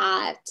head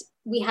that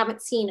we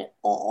haven't seen at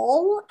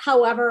all.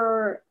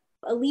 However,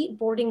 elite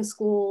boarding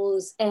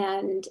schools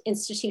and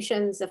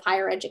institutions of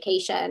higher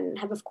education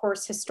have, of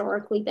course,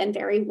 historically been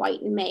very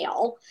white and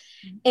male.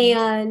 Mm-hmm.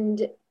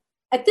 And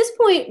at this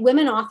point,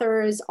 women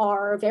authors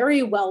are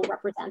very well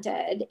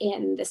represented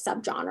in the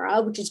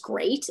subgenre, which is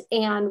great.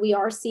 And we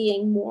are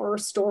seeing more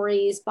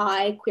stories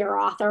by queer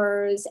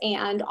authors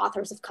and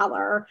authors of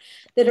color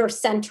that are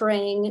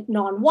centering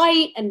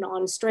non-white and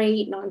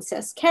non-straight,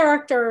 non-cis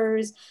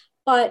characters.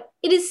 But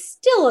it is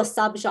still a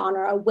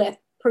subgenre with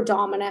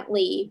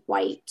predominantly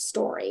white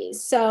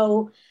stories.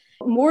 So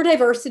more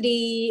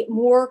diversity,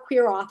 more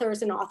queer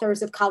authors and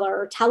authors of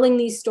color telling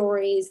these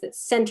stories that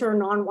center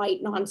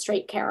non-white,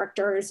 non-straight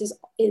characters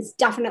is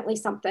definitely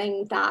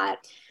something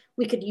that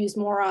we could use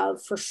more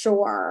of for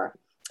sure.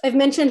 I've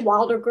mentioned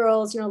Wilder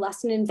Girls,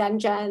 Lesson in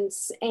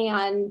Vengeance,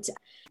 and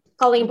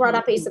Colleen brought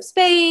up Ace of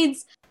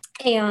Spades.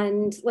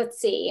 And let's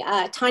see,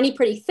 Tiny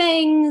Pretty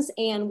Things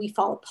and We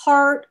Fall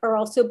Apart are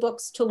also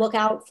books to look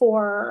out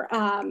for.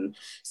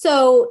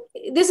 So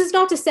this is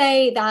not to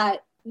say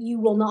that you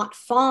will not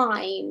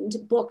find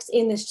books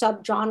in this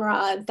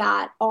subgenre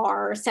that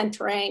are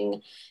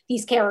centering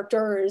these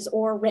characters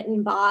or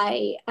written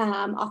by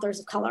authors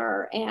of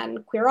color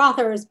and queer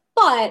authors,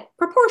 but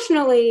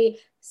proportionally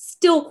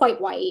still quite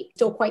white,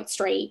 still quite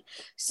straight.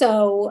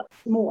 So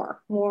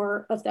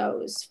more of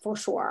those for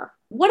sure.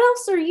 What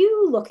else are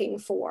you looking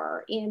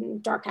for in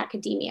dark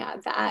academia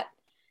that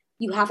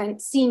you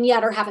haven't seen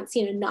yet or haven't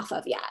seen enough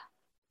of yet?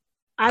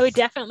 I would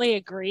definitely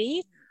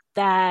agree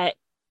that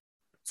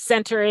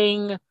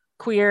centering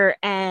queer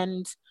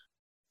and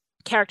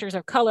characters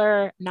of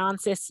color,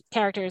 non-cis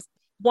characters,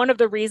 one of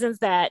the reasons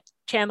that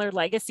Chandler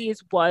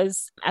Legacies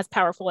was as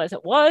powerful as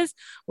it was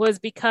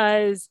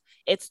because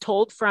it's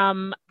told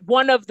from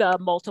one of the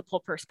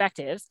multiple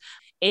perspectives.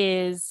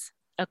 Is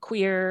a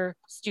queer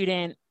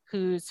student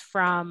who's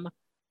from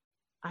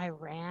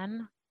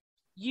Iran,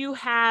 you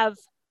have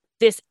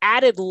this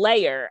added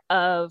layer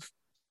of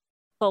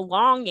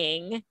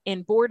belonging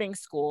in boarding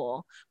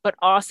school, but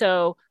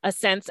also a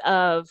sense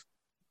of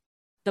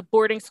the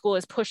boarding school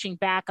is pushing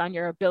back on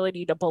your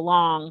ability to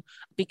belong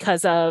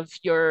because of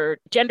your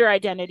gender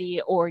identity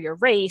or your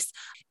race.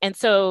 And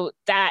so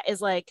that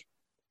is like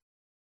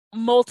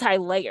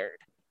multi-layered.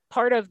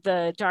 Part of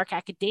the dark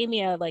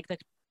academia,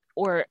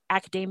 or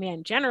academia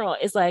in general,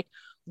 is like,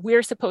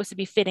 we're supposed to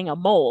be fitting a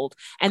mold.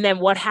 And then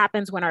what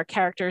happens when our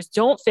characters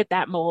don't fit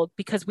that mold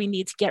because we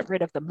need to get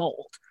rid of the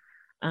mold?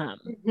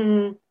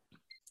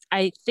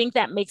 I think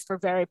that makes for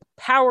very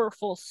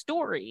powerful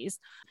stories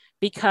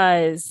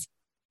because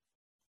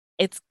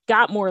it's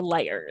got more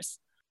layers.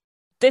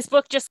 This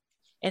book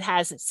it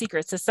has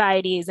secret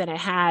societies and it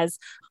has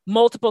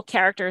multiple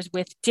characters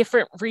with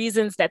different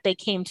reasons that they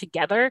came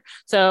together.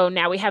 So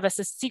now we have a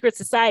secret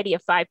society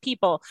of 5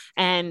 people,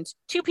 and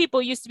 2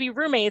 people used to be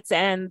roommates,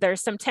 and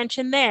there's some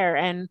tension there.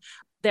 And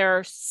there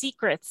are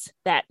secrets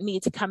that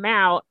need to come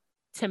out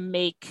to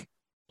make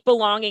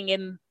belonging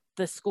in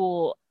the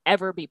school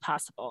ever be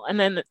possible. And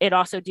then it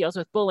also deals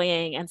with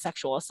bullying and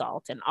sexual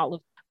assault and all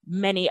of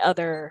many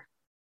other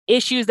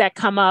issues that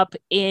come up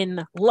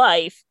in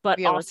life, but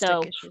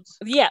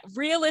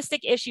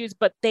realistic issues,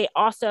 but they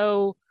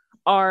also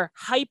are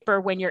hyper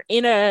when you're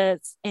in a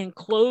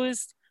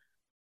enclosed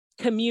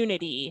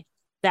community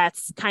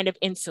that's kind of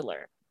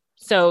insular.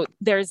 So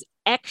there's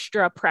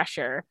extra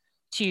pressure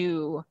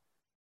to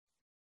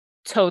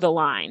toe the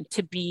line,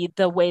 to be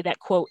the way that,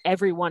 quote,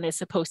 everyone is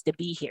supposed to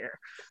be here.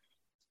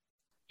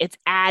 It's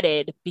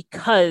added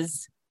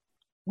because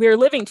we're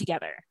living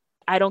together.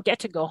 I don't get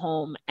to go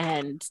home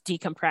and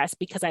decompress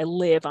because I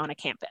live on a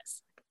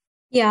campus.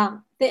 Yeah,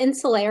 the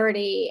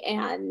insularity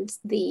and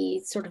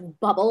the sort of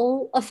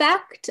bubble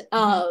effect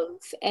of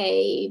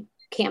a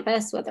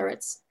campus, whether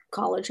it's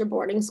college or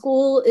boarding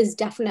school, is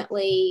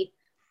definitely,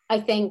 I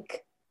think,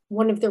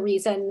 one of the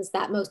reasons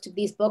that most of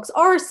these books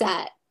are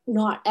set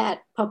not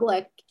at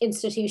public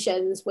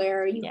institutions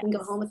where you can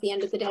go home at the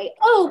end of the day.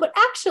 Oh, but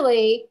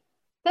actually,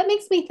 that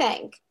makes me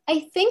think.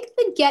 I think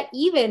the Get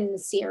Even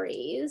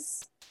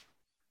series,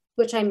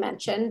 which I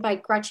mentioned, by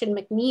Gretchen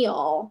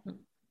McNeil,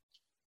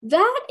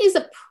 that is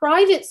a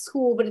private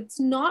school, but it's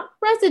not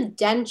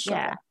residential.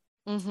 Yeah.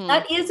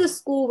 That is a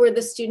school where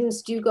the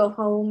students do go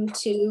home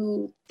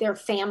to their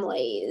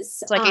families.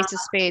 It's like Ace of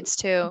Spades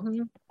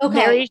too.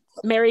 Okay.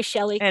 Mary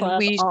Shelley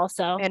Club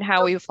also. And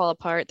How We Fall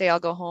Apart. They all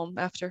go home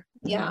after.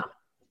 Yeah.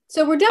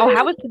 So we're definitely... Oh,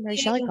 how was the Mary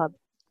Shelley Club?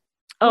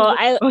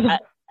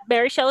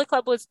 Mary Shelley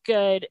Club was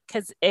good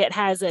because it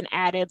has an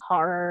added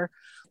horror.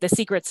 The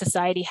secret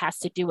society has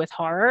to do with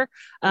horror.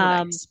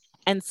 Nice.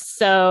 And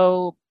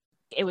so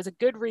it was a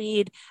good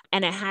read,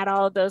 and it had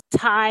all of those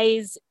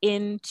ties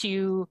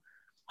into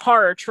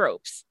horror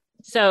tropes.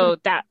 So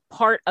that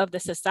part of the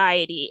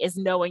society is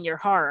knowing your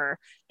horror,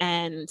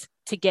 and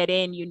to get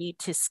in, you need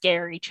to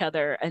scare each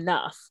other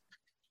enough.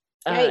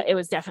 It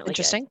was definitely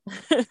interesting.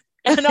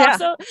 And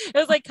also it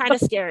was like kind of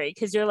scary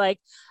because you're like,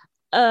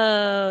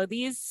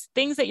 these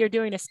things that you're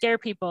doing to scare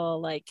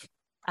people, like,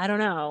 I don't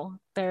know,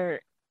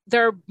 they're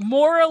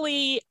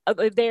morally,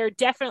 they're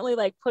definitely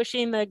like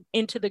pushing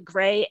into the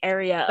gray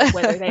area of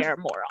whether they are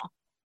moral.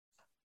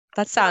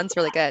 That sounds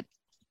really good.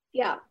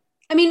 Yeah.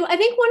 I mean, I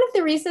think one of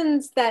the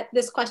reasons that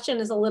this question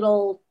is a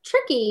little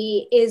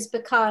tricky is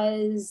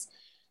because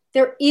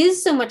there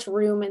is so much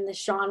room in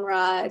this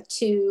genre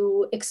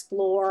to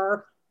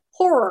explore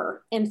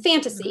horror and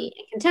fantasy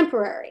and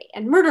contemporary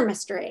and murder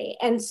mystery.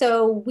 And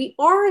so we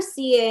are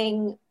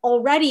seeing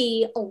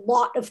already a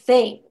lot of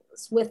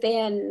things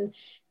within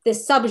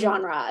this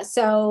subgenre.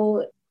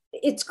 So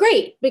it's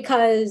great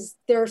because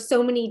there are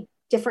so many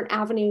different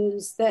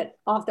avenues that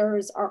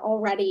authors are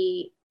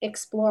already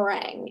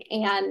exploring.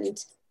 And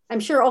I'm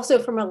sure also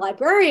from a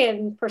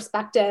librarian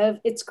perspective,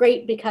 it's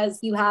great because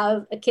you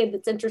have a kid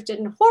that's interested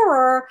in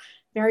horror.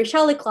 Mary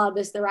Shelley Club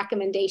is the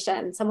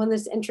recommendation. Someone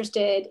that's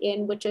interested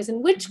in witches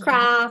and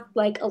witchcraft,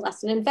 like A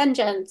Lesson in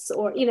Vengeance,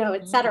 or,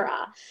 etc.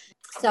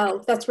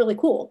 So that's really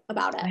cool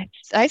about it.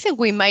 I think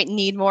we might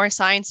need more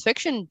science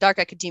fiction, dark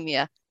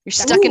academia. You're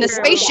stuck in a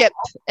spaceship,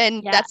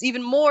 and that's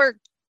even more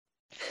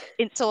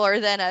insular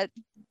than a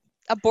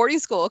boarding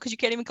school because you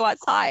can't even go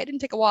outside and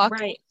take a walk.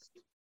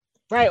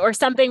 Right. Or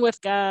something with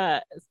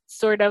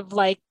sort of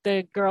like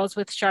the Girls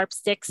with Sharp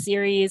Sticks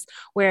series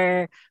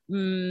where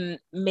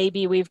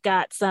maybe we've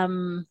got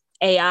some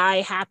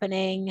AI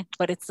happening,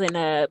 but it's in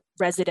a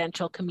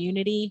residential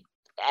community.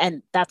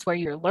 And that's where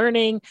you're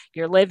learning,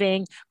 you're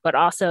living, but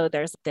also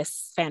there's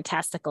this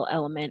fantastical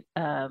element.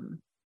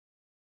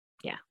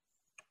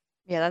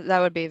 Yeah, that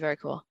would be very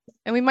cool.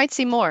 And we might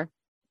see more.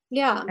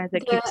 Yeah. As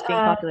it keeps being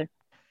popular.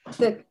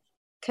 The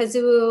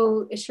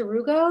Kazuo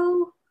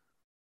Ishirugo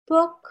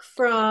book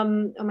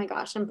from, oh my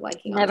gosh, I'm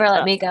blanking. Never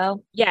Let Me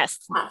Go. Yes.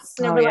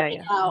 Never Let Me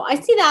Go. I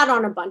see that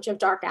on a bunch of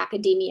dark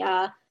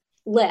academia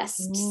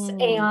lists.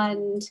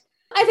 And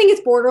I think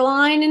it's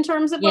borderline in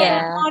terms of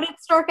whether or not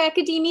it's dark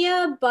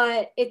academia,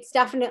 but it's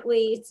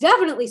definitely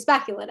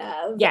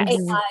speculative. Yes.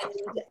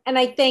 And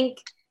I think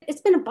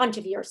it's been a bunch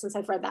of years since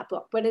I've read that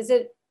book, but is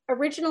it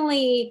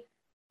originally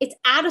it's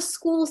at a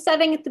school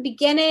setting at the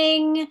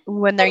beginning.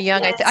 When they're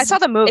young. I saw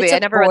the movie. It's I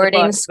never a read the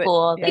boarding book,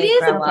 school It they is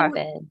grow up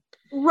in.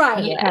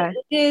 Right. Yeah.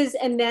 It is.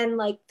 And then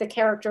like the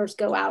characters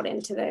go out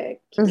into the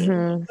community.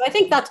 Mhm. So I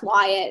think that's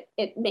why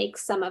it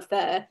makes some of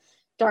the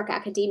dark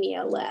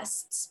academia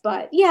lists.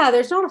 But yeah,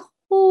 there's not a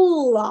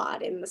whole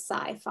lot in the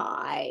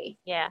sci-fi.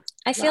 Yeah.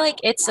 I feel like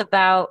it's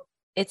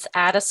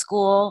at a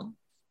school,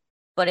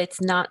 but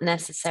it's not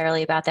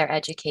necessarily about their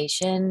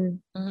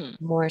education,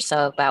 more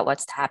so about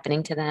what's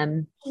happening to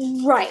them.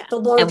 Right. The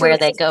larger and where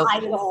they go.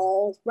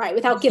 societal, right,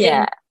 without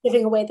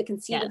giving away the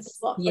conceit of the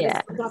book. But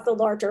Yeah. it's not the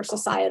larger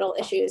societal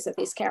issues that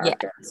these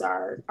characters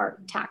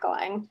are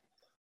tackling.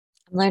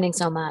 I'm learning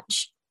so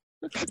much.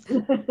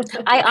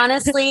 I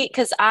honestly,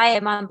 because I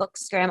am on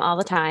Bookstagram all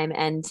the time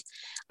and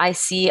I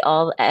see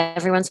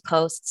everyone's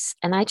posts,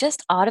 and I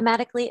just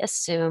automatically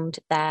assumed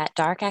that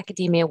dark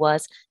academia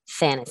was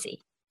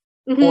fantasy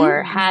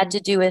or had to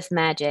do with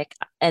magic.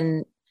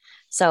 And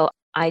so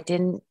I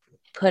didn't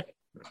put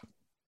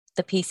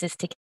the pieces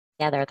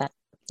together that,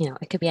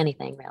 it could be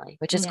anything really,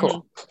 which is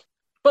cool.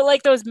 But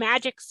like those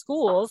magic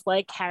schools,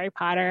 like Harry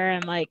Potter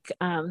and like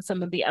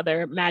some of the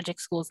other magic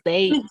schools,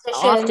 they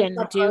often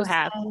do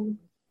have.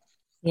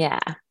 Yeah.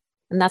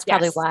 And that's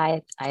probably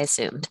why I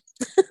assumed.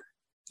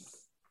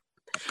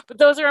 But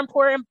those are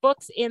important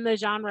books in the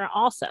genre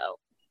also.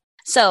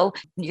 So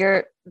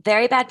your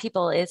Very Bad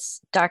People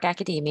is dark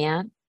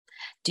academia.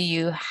 Do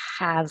you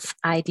have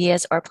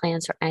ideas or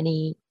plans for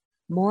any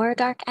more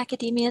dark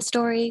academia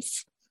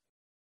stories?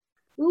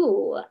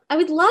 Ooh, I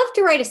would love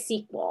to write a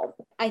sequel.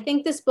 I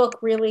think this book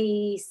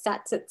really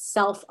sets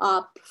itself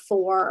up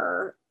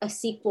for a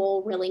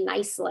sequel really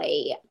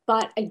nicely,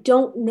 but I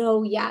don't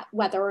know yet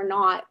whether or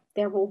not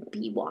there will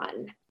be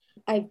one.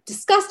 I've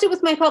discussed it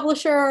with my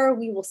publisher.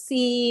 We will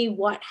see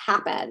what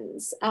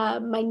happens.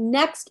 My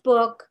next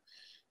book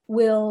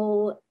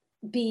will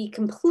be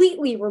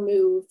completely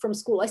removed from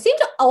school. I seem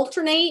to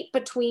alternate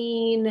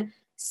between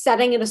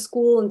setting in a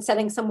school and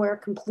setting somewhere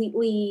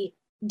completely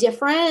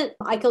different.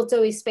 I Killed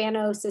Zoe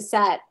Spanos is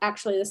set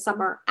actually the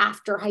summer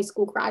after high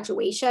school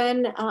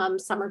graduation,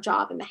 summer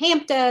job in the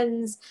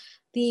Hamptons.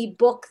 The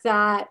book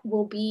that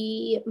will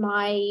be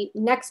my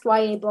next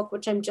YA book,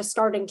 which I'm just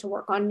starting to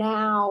work on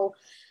now,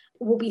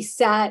 will be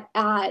set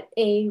at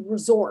a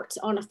resort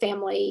on a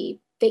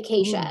family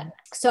vacation.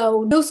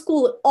 So no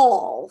school at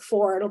all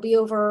for it. It'll be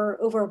over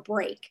a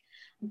break.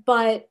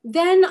 But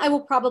then I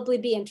will probably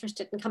be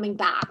interested in coming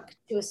back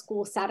to a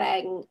school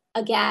setting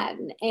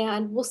again.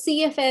 And we'll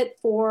see if it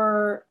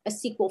for a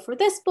sequel for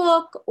this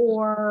book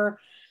or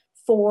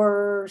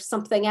for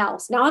something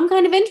else. Now I'm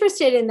kind of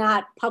interested in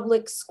that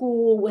public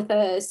school with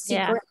a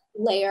secret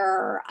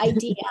layer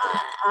idea.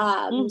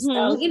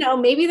 So,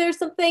 maybe there's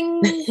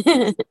something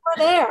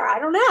there. I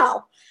don't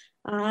know.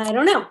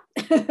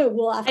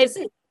 We'll have to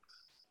see.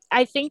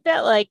 I think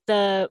that like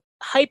the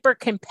hyper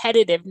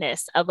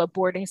competitiveness of a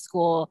boarding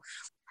school,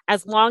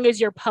 as long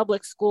as your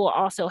public school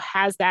also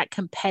has that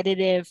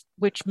competitive,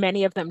 which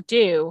many of them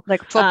do.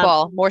 Like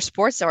football, more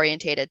sports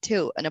orientated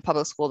too in a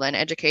public school than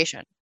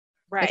education.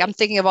 Right. Like I'm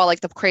thinking of all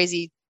like the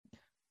crazy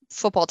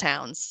football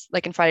towns,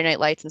 like in Friday Night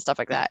Lights and stuff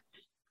like that.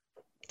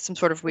 Some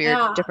sort of weird,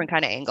 different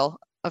kind of angle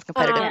of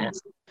competitiveness.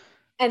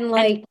 And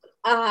like,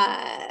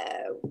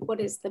 what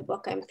is the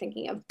book I'm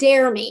thinking of?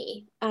 Dare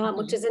Me,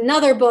 which is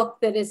another book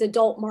that is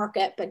adult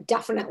market, but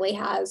definitely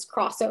has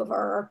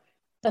crossover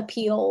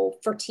appeal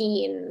for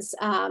teens,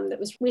 that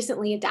was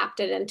recently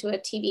adapted into a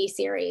TV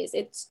series.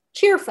 It's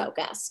cheer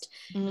focused.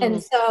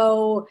 And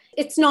so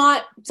it's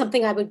not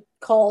something I would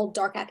call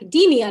dark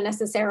academia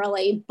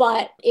necessarily,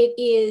 but it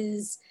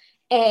is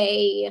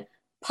a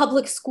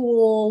public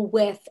school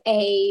with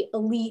a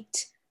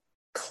elite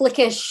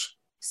cliquish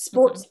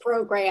sports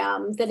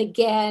program that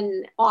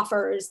again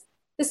offers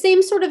the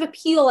same sort of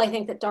appeal I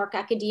think that dark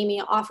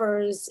academia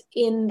offers,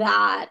 in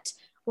that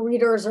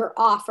readers are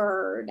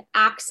offered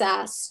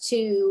access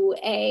to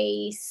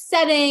a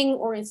setting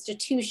or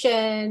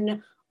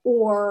institution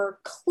or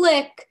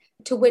clique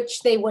to which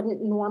they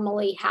wouldn't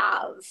normally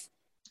have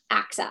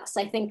access.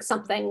 I think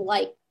something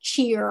like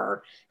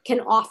Cheer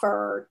can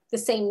offer the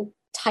same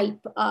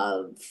type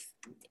of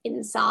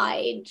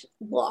inside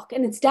look,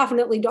 and it's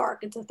definitely dark.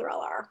 It's a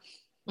thriller.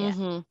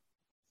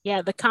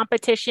 Yeah, the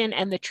competition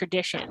and the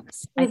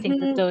traditions. I think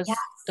that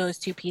those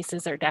two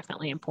pieces are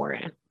definitely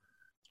important.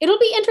 It'll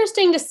be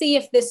interesting to see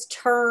if this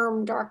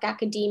term dark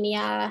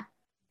academia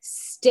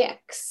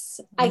sticks.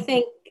 I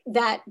think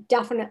that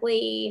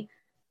definitely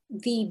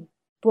the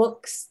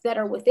books that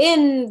are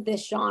within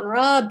this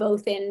genre,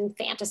 both in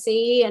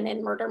fantasy and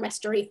in murder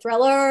mystery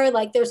thriller,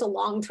 like there's a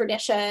long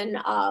tradition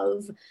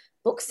of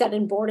books set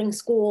in boarding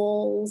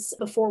schools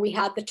before we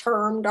had the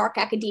term dark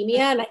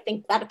academia. And I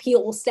think that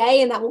appeal will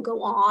stay and that will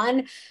go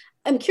on.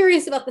 I'm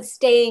curious about the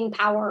staying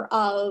power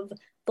of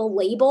the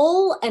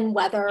label and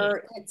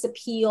whether its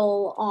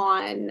appeal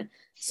on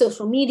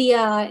social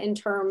media in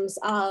terms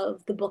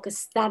of the book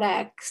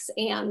aesthetics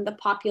and the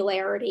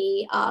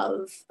popularity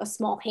of a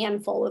small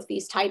handful of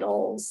these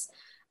titles.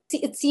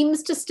 It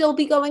seems to still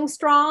be going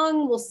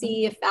strong. We'll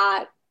see if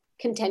that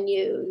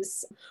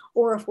continues,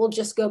 or if we'll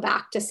just go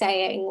back to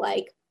saying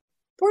like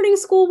boarding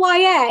school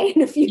YA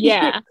in a few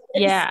years.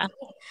 Yeah.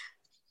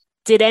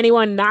 Did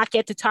anyone not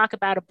get to talk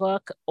about a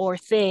book or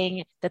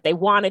thing that they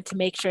wanted to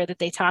make sure that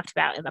they talked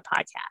about in the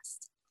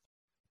podcast?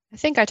 I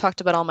think I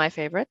talked about all my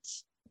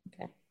favorites.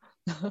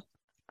 Okay.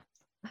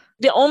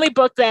 The only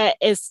book that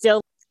is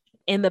still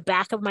in the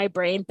back of my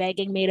brain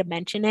begging me to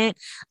mention it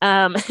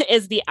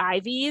is The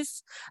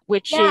Ivies,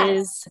 which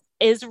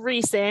is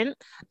recent.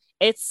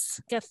 It's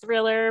a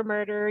thriller,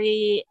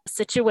 murdery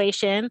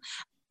situation.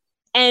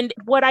 And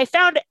what I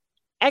found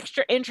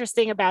extra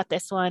interesting about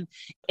this one,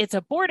 it's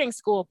a boarding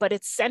school, but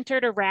it's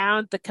centered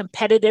around the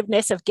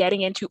competitiveness of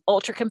getting into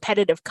ultra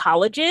competitive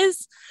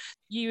colleges.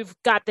 You've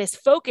got this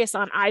focus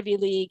on Ivy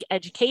League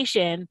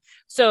education.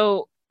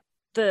 So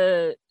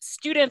the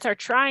students are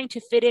trying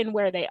to fit in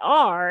where they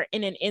are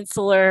in an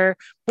insular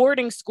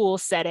boarding school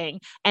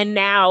setting. And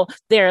now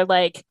they're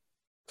like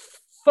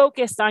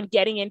focused on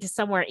getting into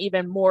somewhere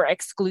even more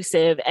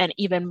exclusive and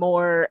even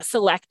more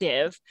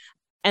selective.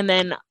 And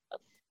then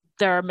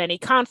there are many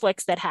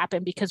conflicts that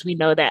happen because we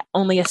know that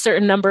only a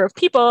certain number of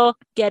people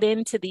get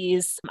into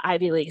these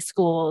Ivy League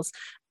schools.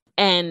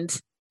 And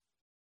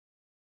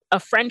a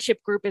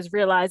friendship group is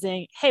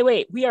realizing, hey,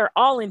 wait, we are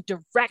all in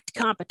direct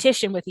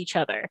competition with each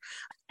other.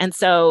 And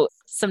so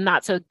some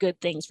not so good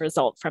things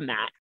result from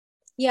that.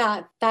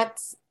 Yeah,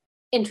 that's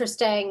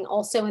interesting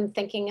also in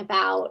thinking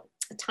about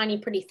Tiny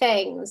Pretty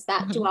Things,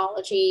 that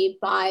duology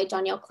by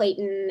Danielle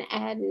Clayton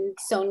and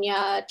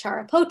Sonia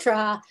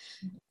Charapotra.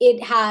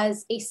 It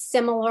has a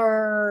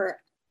similar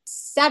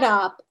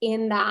setup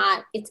in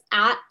that it's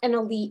at an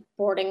elite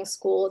boarding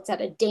school. It's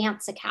at a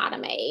dance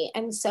academy.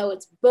 And so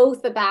it's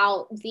both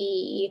about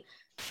the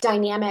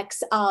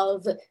dynamics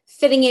of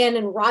fitting in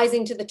and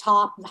rising to the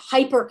top of a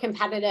hyper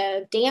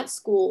competitive dance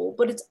school,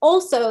 but it's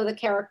also the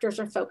characters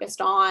are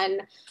focused on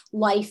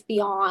life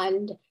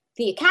beyond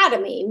the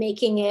academy,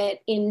 making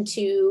it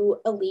into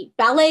elite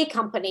ballet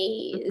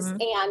companies.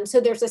 And so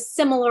there's a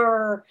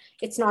similar,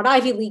 it's not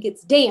Ivy League,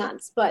 it's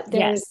dance, but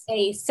there's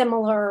a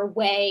similar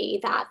way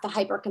that the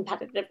hyper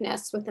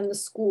competitiveness within the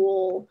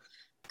school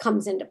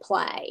comes into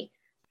play.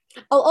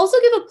 I'll also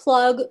give a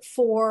plug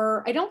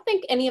for, I don't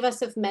think any of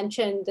us have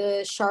mentioned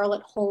the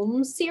Charlotte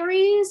Holmes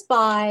series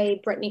by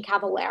Brittany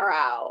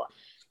Cavallaro.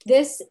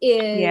 This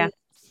is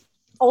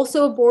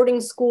also a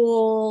boarding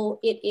school.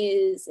 It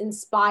is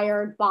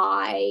inspired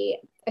by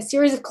a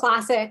series of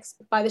classics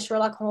by the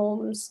Sherlock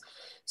Holmes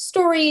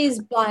stories,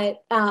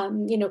 but,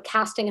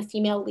 casting a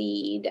female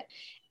lead.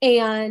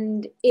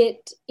 And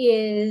it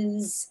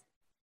is,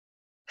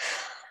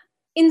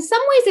 in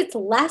some ways, it's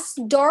less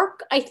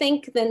dark, I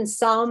think, than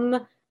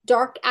some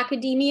dark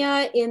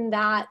academia, in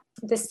that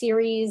the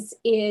series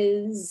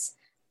is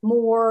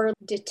more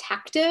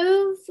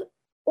detective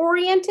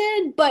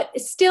oriented, but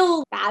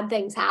still bad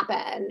things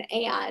happen.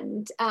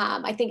 And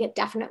I think it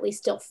definitely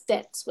still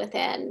fits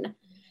within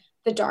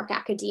the dark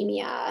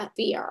academia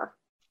sphere.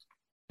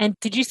 And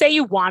did you say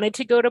you wanted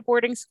to go to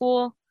boarding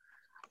school?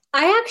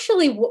 I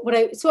actually,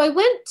 I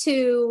went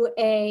to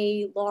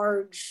a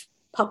large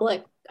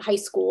public high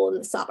school in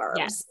the suburbs.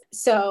 Yes.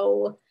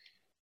 So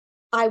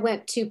I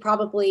went to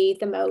probably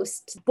the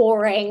most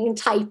boring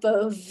type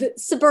of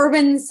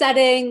suburban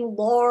setting,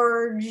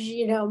 large,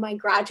 my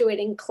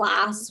graduating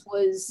class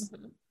was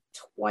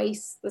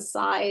twice the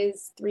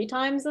size, 3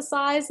 times the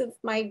size of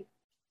my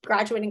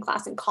graduating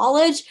class in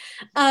college.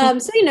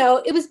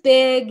 It was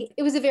big.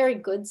 It was a very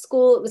good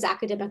school. It was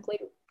academically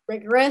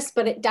rigorous,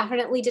 but it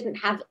definitely didn't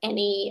have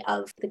any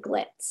of the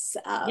glitz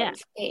of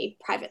a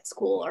private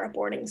school or a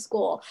boarding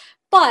school.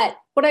 But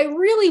what I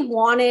really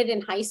wanted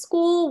in high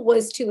school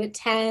was to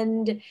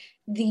attend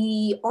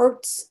the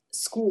arts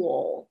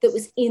school that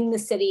was in the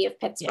city of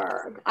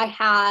Pittsburgh.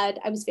 I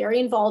was very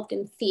involved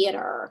in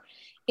theater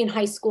in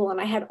high school,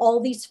 and I had all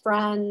these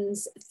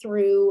friends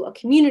through a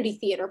community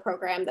theater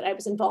program that I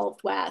was involved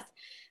with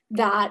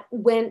that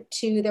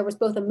there was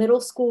both a middle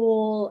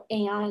school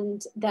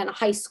and then a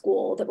high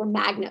school that were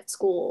magnet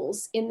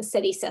schools in the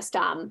city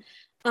system.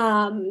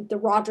 The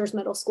Rogers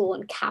Middle School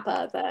and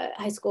Kappa, the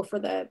high school for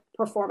the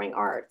performing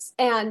arts.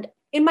 And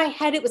in my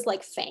head, it was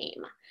like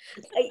fame.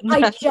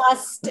 I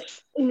just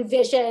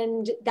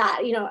envisioned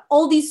that,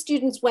 all these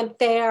students went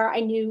there. I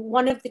knew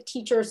one of the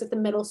teachers at the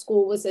middle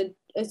school was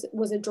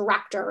a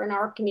director in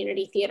our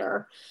community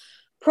theater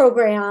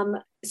program.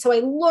 So I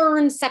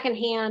learned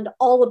secondhand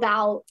all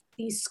about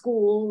these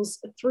schools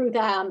through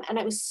them. And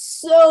I was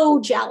so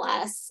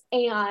jealous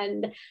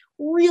and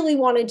really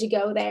wanted to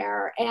go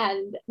there.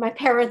 And my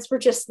parents were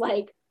just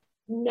like,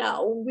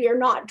 no, we are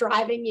not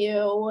driving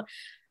you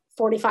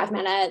 45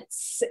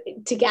 minutes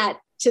to get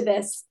to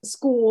this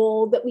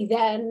school that we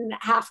then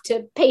have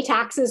to pay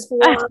taxes for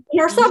in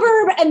our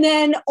suburb and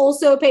then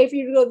also pay for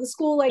you to go to the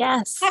school. Like,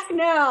 heck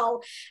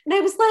no. And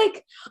I was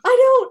like,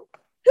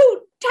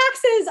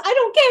 taxes, I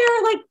don't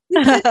care. Like,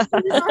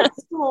 this is our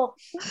school.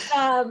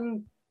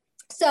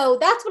 So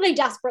that's what I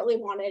desperately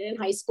wanted in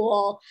high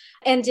school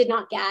and did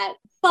not get.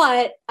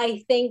 But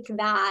I think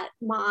that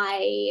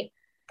my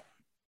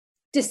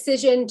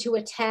decision to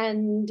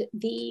attend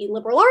the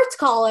liberal arts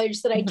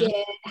college that I did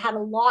had a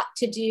lot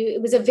to do.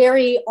 It was a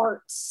very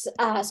arts.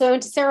 So I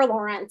went to Sarah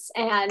Lawrence,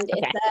 and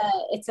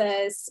it's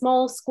a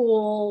small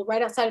school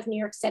right outside of New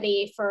York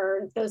City.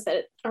 For those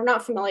that are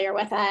not familiar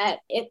with it,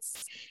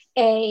 it's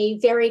a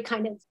very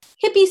kind of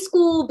hippie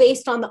school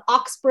based on the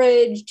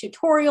Oxbridge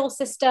tutorial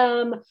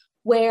system,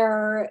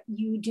 where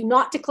you do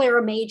not declare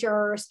a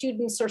major.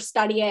 Students are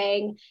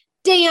studying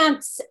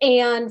dance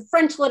and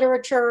French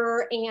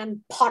literature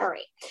and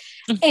pottery.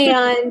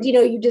 And,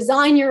 you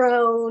design your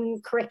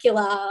own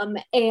curriculum.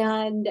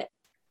 And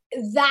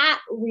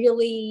that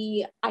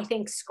really, I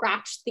think,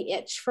 scratched the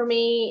itch for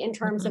me in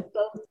terms of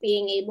both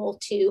being able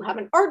to have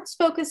an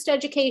arts-focused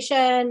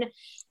education.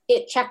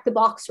 It checked the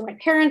box for my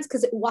parents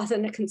because it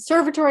wasn't a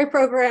conservatory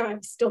program. I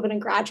was still going to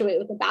graduate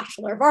with a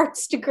Bachelor of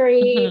Arts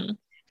degree.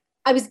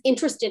 I was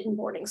interested in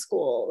boarding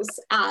schools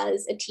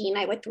as a teen.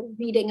 I liked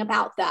reading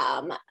about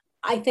them.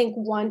 I think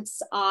once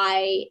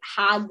I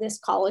had this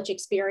college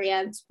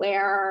experience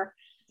where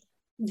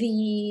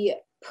the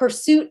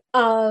pursuit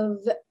of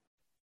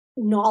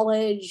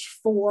knowledge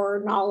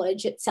for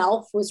knowledge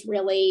itself was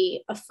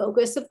really a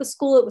focus of the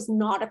school. It was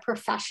not a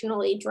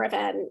professionally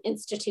driven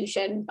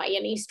institution by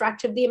any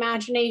stretch of the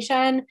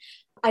imagination.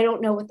 I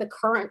don't know what the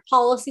current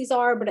policies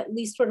are, but at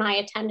least when I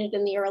attended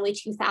in the early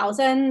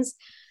 2000s,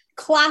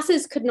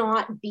 classes could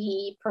not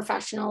be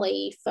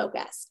professionally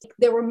focused.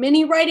 There were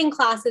many writing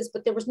classes,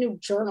 but there was no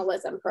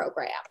journalism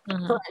program,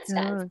 for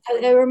instance.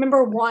 I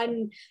remember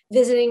one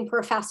visiting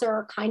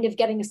professor kind of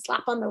getting a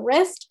slap on the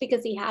wrist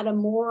because he had a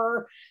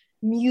more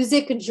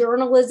music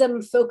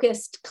journalism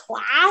focused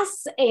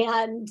class,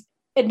 and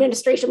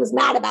administration was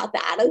mad about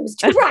that. It was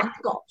too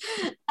practical.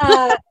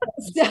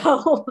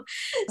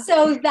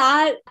 So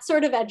that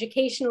sort of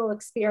educational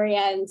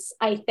experience,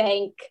 I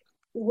think,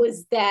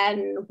 was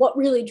then what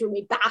really drew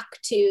me back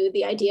to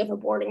the idea of a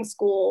boarding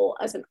school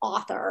as an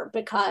author,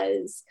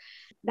 because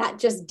that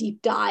just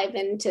deep dive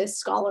into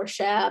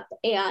scholarship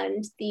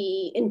and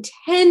the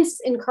intense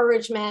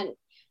encouragement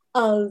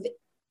of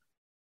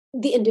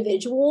the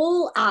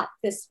individual at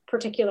this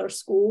particular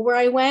school where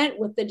I went,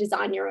 with the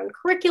design your own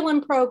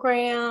curriculum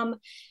program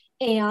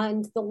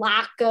and the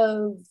lack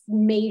of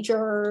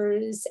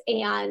majors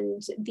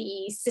and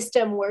the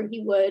system where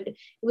it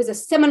was a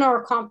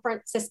seminar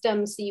conference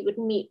system. So you would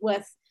meet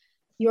with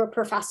your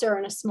professor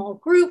in a small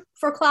group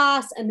for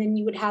class, and then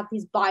you would have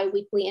these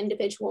bi-weekly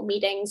individual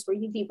meetings where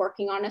you'd be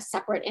working on a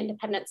separate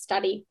independent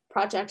study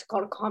project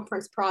called a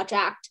conference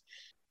project.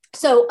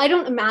 So I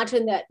don't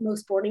imagine that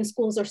most boarding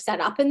schools are set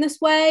up in this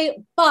way,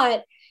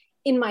 but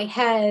in my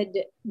head,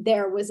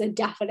 there was a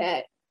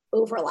definite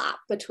overlap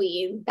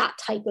between that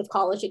type of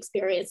college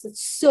experience.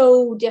 It's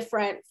so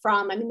different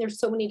from, there's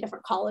so many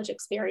different college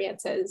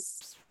experiences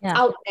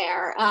out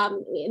there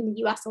in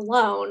the US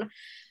alone,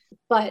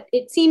 but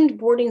it seemed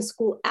boarding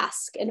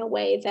school-esque in a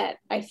way that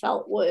I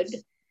felt would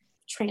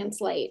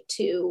translate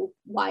to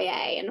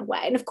YA in a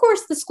way. And of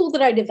course, the school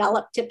that I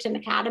developed, Tipton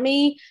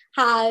Academy,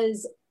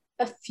 has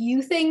a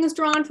few things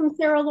drawn from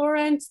Sarah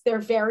Lawrence. They're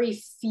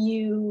very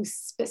few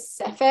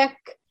specific.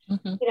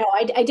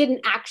 I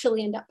didn't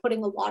actually end up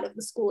putting a lot of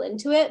the school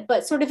into it,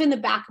 but sort of in the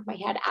back of my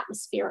head,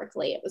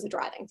 atmospherically, it was a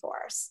driving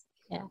force.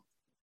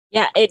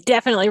 Yeah, it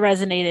definitely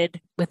resonated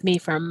with me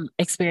from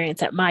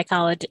experience at my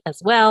college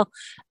as well,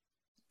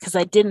 because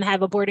I didn't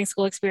have a boarding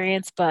school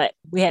experience, but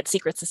we had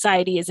secret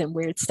societies and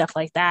weird stuff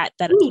like that.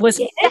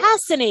 Was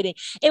fascinating.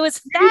 It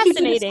was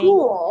fascinating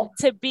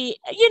to be,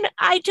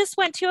 I just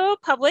went to a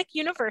public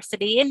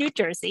university in New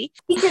Jersey.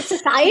 Secret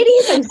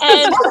societies? And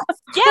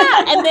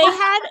they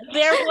had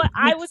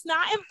I was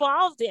not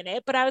involved in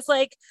it, but I was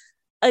like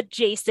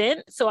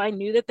adjacent. So I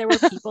knew that there were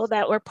people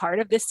that were part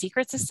of this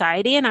secret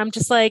society. And I'm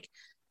just like,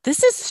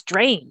 this is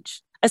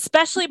strange.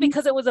 Especially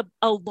because it was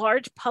a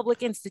large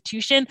public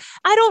institution.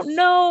 I don't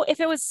know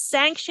if it was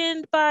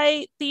sanctioned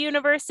by the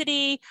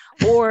university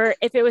or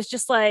if it was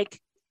just like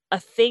a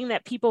thing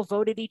that people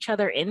voted each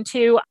other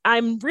into.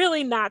 I'm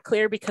really not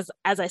clear because,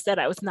 as I said,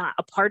 I was not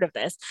a part of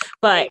this.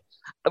 But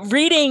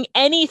reading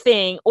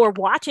anything or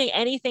watching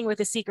anything with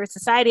a secret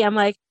society, I'm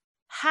like,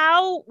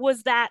 how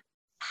was that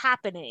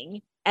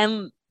happening?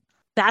 And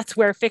that's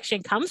where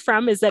fiction comes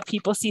from, is that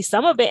people see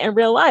some of it in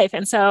real life.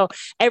 And so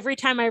every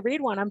time I read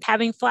one, I'm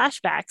having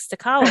flashbacks to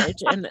college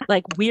and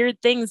like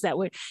weird things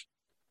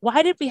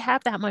why did we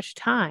have that much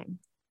time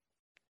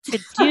to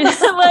do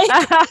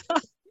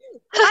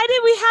why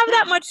did we have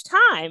that much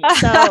time?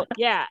 So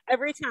yeah,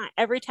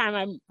 every time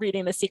I'm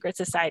reading the secret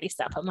society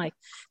stuff, I'm like,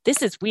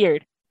 this is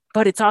weird,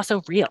 but it's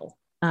also real.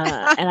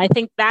 And I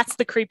think that's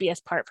the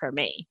creepiest part for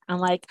me. I'm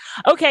like,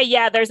 okay,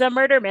 yeah, there's a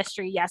murder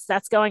mystery. Yes,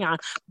 that's going on.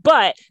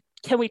 But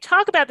can we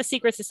talk about the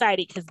secret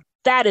society? Because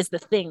that is the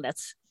thing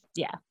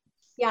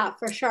Yeah,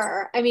 for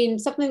sure.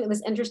 Something that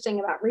was interesting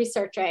about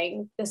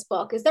researching this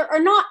book is there are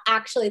not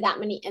actually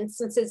that many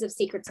instances of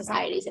secret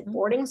societies at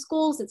boarding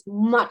schools. It's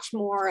much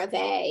more of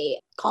a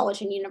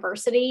college and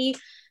university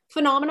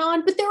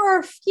phenomenon, but there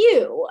are a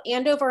few.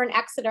 Andover and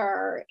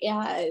Exeter,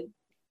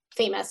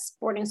 famous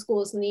boarding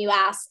schools in the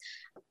US,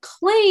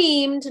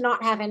 claim to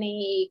not have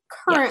any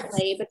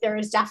currently, but there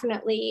is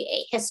definitely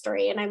a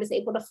history. And I was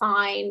able to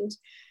find,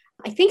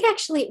 I think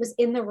actually it was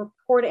in the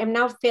report, I'm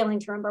now failing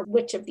to remember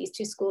which of these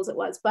two schools it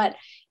was, but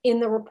in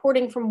the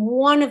reporting from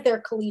one of their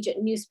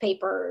collegiate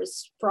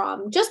newspapers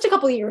from just a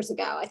couple of years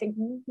ago, I think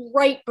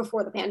right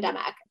before the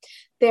pandemic,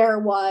 there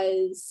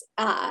was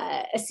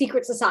a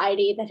secret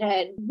society that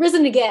had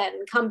risen again,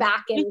 come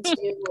back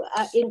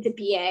into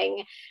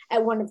being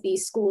at one of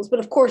these schools. But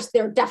of course,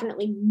 they're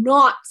definitely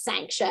not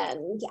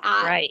sanctioned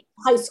at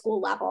high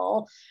school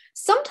level.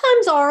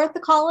 Sometimes are at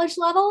the college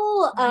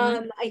level.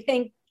 I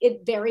think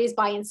it varies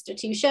by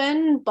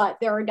institution, but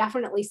there are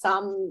definitely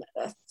some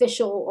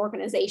official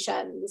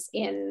organizations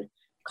in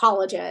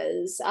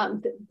colleges,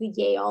 the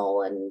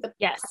Yale and the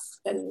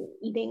and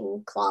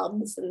eating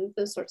clubs and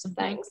those sorts of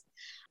things.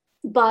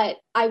 But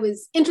I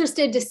was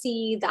interested to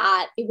see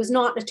that it was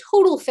not a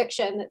total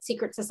fiction that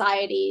secret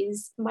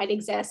societies might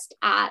exist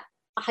at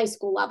a high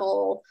school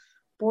level,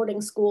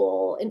 boarding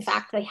school. In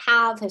fact, they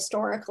have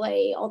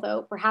historically,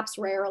 although perhaps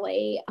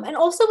rarely, and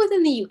also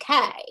within the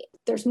UK,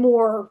 there's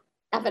more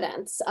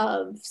evidence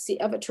of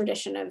a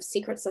tradition of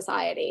secret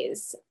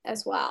societies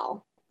as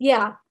well.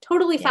 Yeah,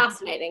 totally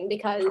fascinating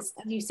because,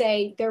 as you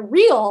say, they're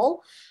real,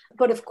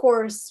 but of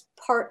course,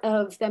 part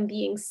of them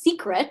being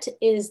secret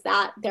is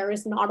that there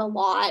is not a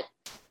lot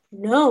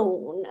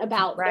known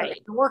about their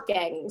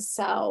workings.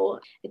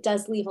 So it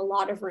does leave a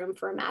lot of room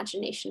for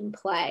imagination and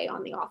play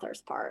on the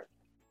author's part.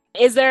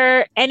 Is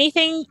there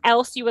anything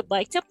else you would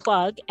like to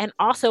plug? And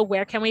also,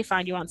 where can we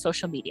find you on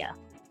social media?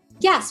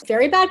 Yes,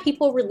 Very Bad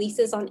People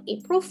releases on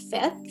April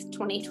 5th,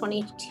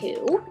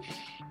 2022.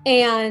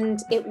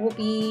 And it will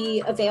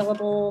be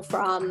available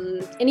from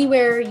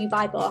anywhere you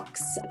buy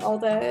books, all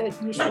the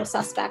usual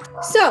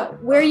suspects. So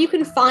where you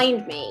can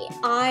find me,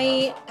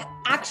 I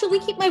actually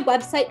keep my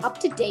website up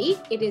to date.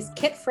 It is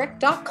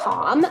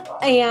kitfrick.com,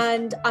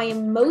 and I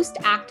am most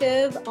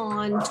active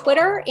on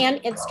Twitter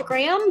and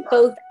Instagram,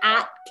 both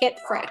at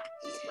kitfrick.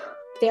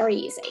 Very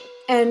easy.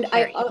 And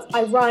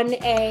I run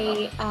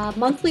a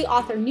monthly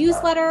author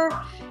newsletter,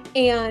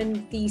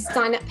 and the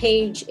sign-up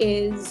page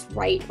is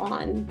right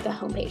on the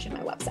homepage of my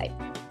website.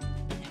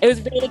 It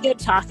was really good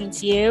talking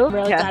to you. I'm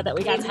really glad that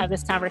we got to have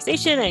this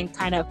conversation and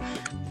kind of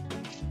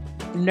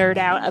nerd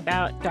out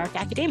about dark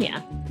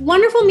academia.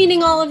 Wonderful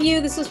meeting all of you.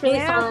 This was really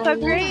fun. So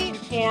great.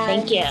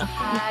 And, thank you.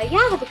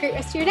 Have a great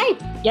rest of your day.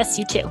 Yes,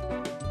 you too.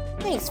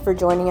 Thanks for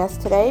joining us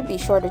today. Be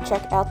sure to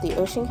check out the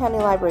Ocean County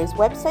Library's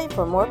website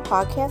for more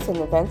podcasts and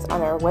events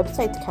on our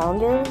website's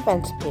calendar of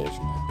events page.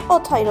 All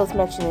titles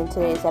mentioned in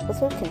today's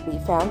episode can be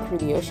found through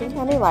the Ocean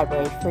County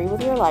Library free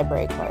with your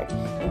library card.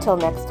 Until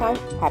next time,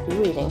 happy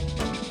reading.